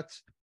go, but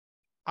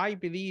I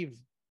believe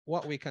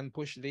what we can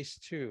push this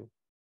to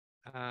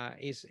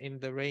is in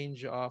the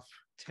range of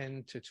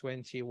 10 to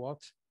 20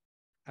 watts,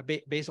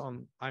 based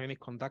on ionic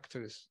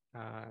conductors,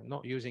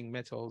 not using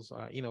metals,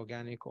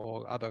 inorganic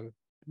or other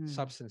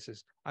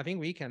substances. I think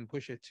we can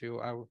push it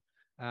to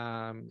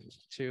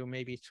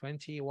maybe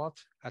 20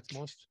 watts at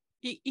most.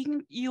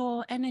 In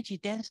your energy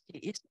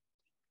density,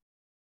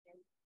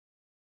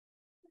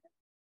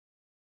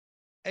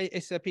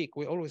 it's a peak.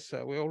 We always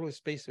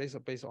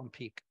base on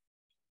peak.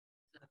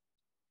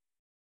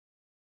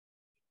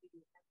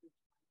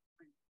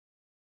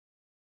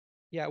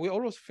 Yeah, we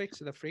always fix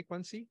the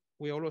frequency.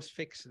 We always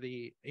fix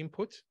the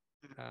input,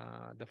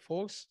 the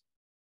force,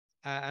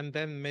 and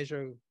then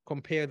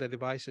compare the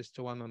devices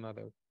to one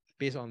another.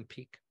 based on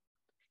peak.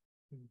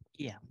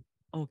 Yeah.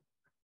 Oh,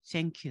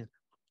 thank you.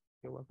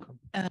 You're welcome.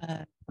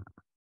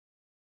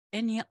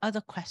 Any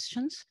other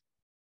questions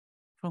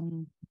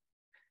from?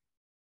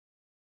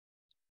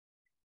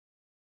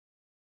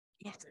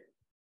 Yes.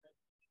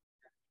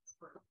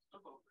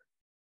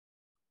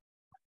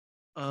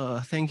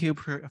 Thank you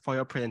for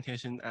your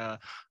presentation.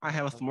 I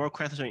have a small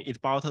question. It's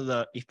about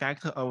the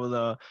effect of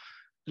the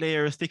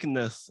layer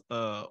thickness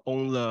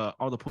on the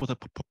output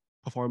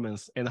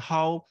performance, and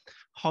how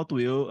do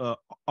you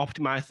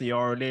optimize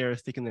your layer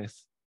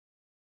thickness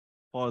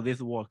for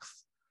this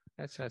works?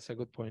 That's a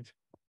good point.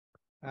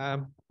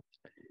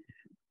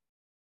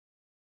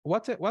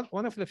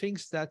 One of the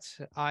things that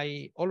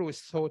I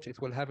always thought it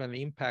will have an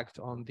impact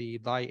on the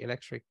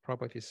dielectric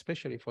properties,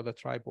 especially for the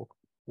tribo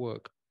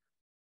work,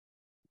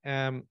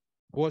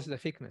 was the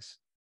thickness.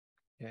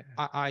 Yeah.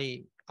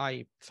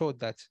 I thought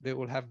that they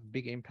will have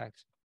big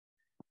impact,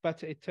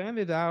 but it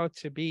turned out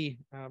to be,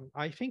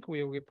 I think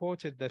we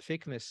reported the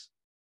thickness.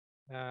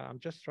 I'm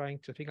just trying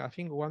to think. I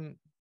think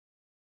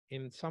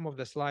in some of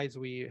the slides,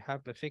 we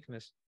have the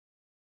thickness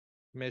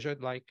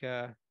measured, like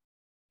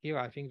here,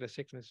 I think the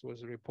thickness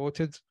was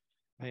reported.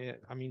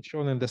 I mean,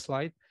 shown in the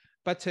slide.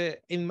 But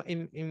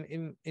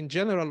in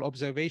general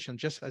observation,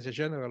 just as a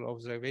general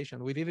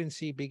observation, we didn't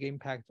see big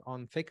impact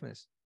on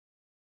thickness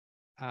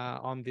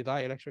on the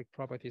dielectric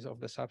properties of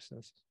the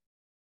substance.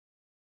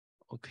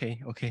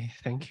 Okay,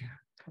 thank you.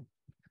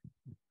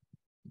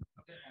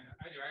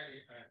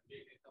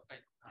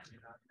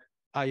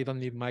 You don't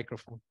need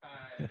microphone.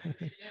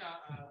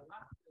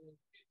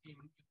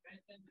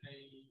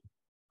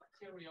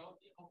 Material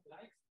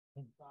complex.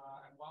 I'm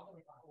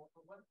wondering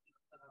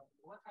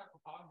what type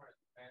of polymers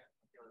that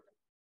material?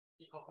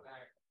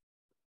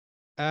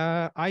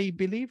 I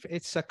believe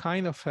it's a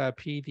kind of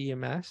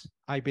PDMS.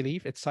 I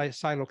believe it's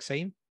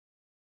siloxane.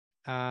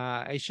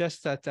 It's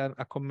just that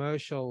a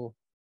commercial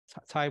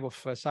type of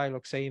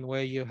siloxane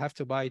where you have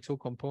to buy two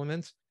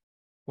components.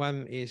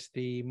 One is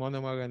the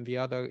monomer and the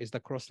other is the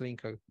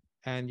cross-linker.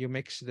 And you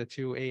mix the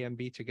two A and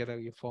B together,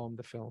 you form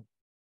the film.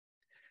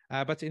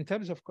 But in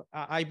terms of,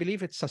 I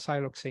believe it's a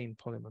siloxane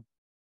polymer.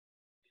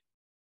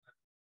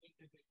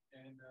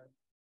 And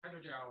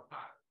hydrogel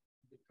part,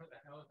 because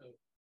I also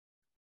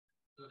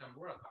do some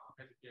work on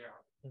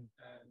hydrogel. And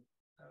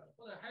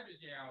for the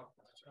hydrogel,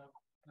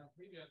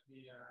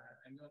 previously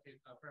I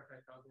noticed a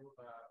professional group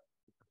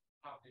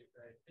published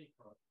a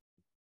paper,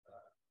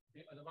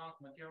 the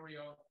advanced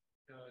material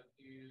to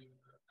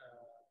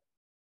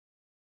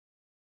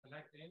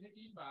collect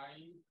energy by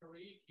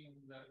creating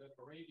the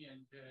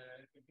gradient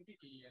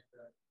stability and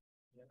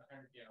the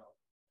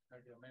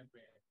hydrogel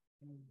membrane.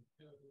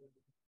 So,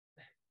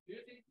 do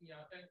you think the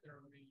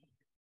sensor will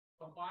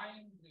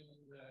combine the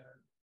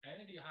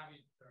energy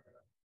having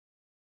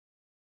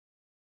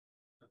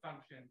the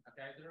function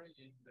together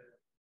in the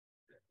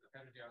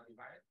hydrogel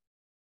device?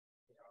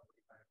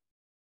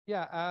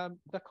 Yeah,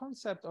 the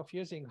concept of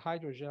using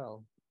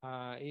hydrogel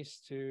is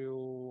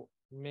to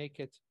make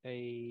it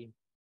a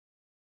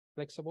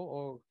flexible,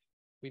 or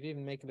we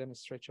didn't make them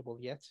stretchable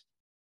yet,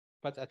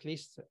 but at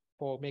least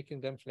for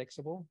making them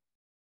flexible,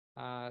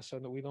 so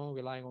that we don't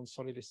rely on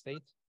solid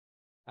state.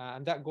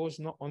 And that goes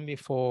not only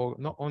for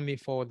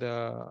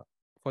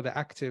the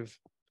active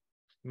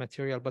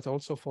material, but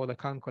also for the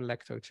current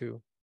collector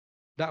too.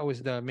 That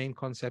was the main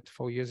concept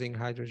for using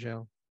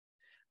hydrogel.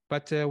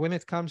 But when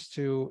it comes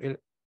to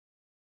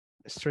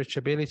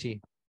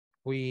stretchability,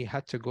 we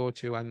had to go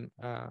to an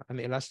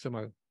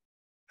elastomer,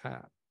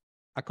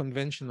 a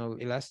conventional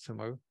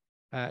elastomer.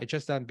 It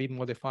just had been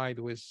modified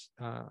with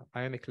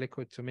ionic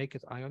liquid to make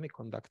it ionic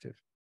conductive.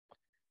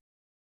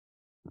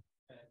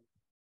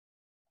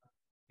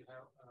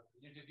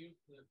 Introduce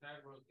the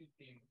several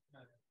system.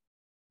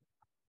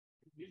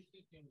 This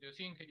system, do you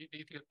think it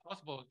is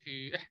possible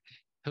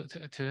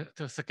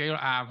to scale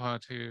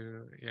up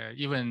to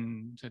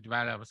even to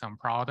develop some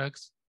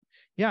products?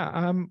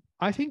 Yeah,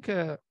 I think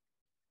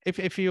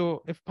if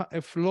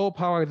low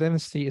power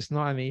density is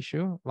not an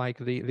issue, like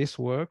this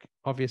work,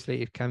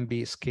 obviously it can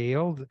be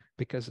scaled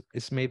because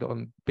it's made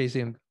on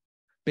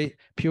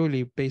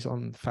purely based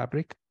on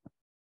fabric,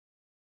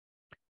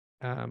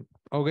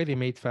 already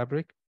made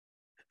fabric.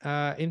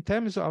 In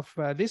terms of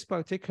this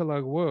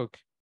particular work,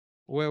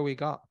 where we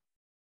got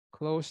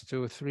close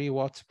to 3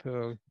 watts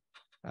per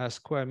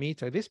square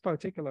meter, this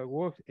particular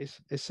work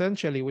is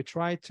essentially, we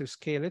tried to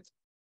scale it.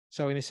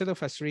 So instead of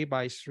a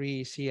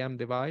 3x3 cm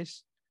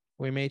device,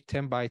 we made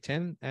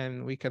 10x10,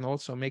 and we can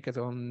also make it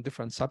on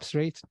different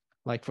substrates,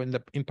 like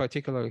in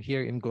particular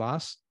here in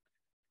glass.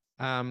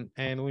 And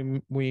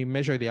we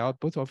measure the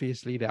output.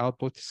 Obviously, the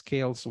output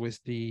scales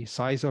with the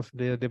size of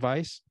the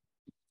device.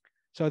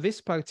 So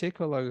this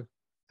particular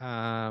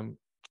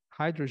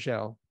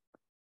hydrogel,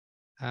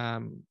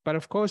 but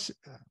of course,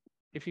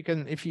 if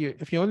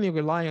you only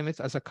rely on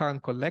it as a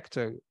current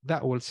collector,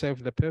 that will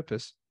serve the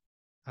purpose.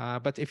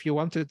 But if you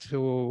wanted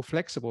to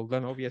flexible,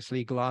 then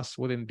obviously glass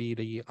wouldn't be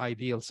the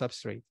ideal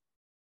substrate.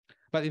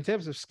 But in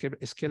terms of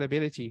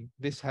scalability,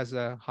 this has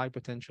a high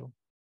potential.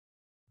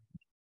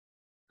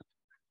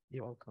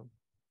 You're welcome.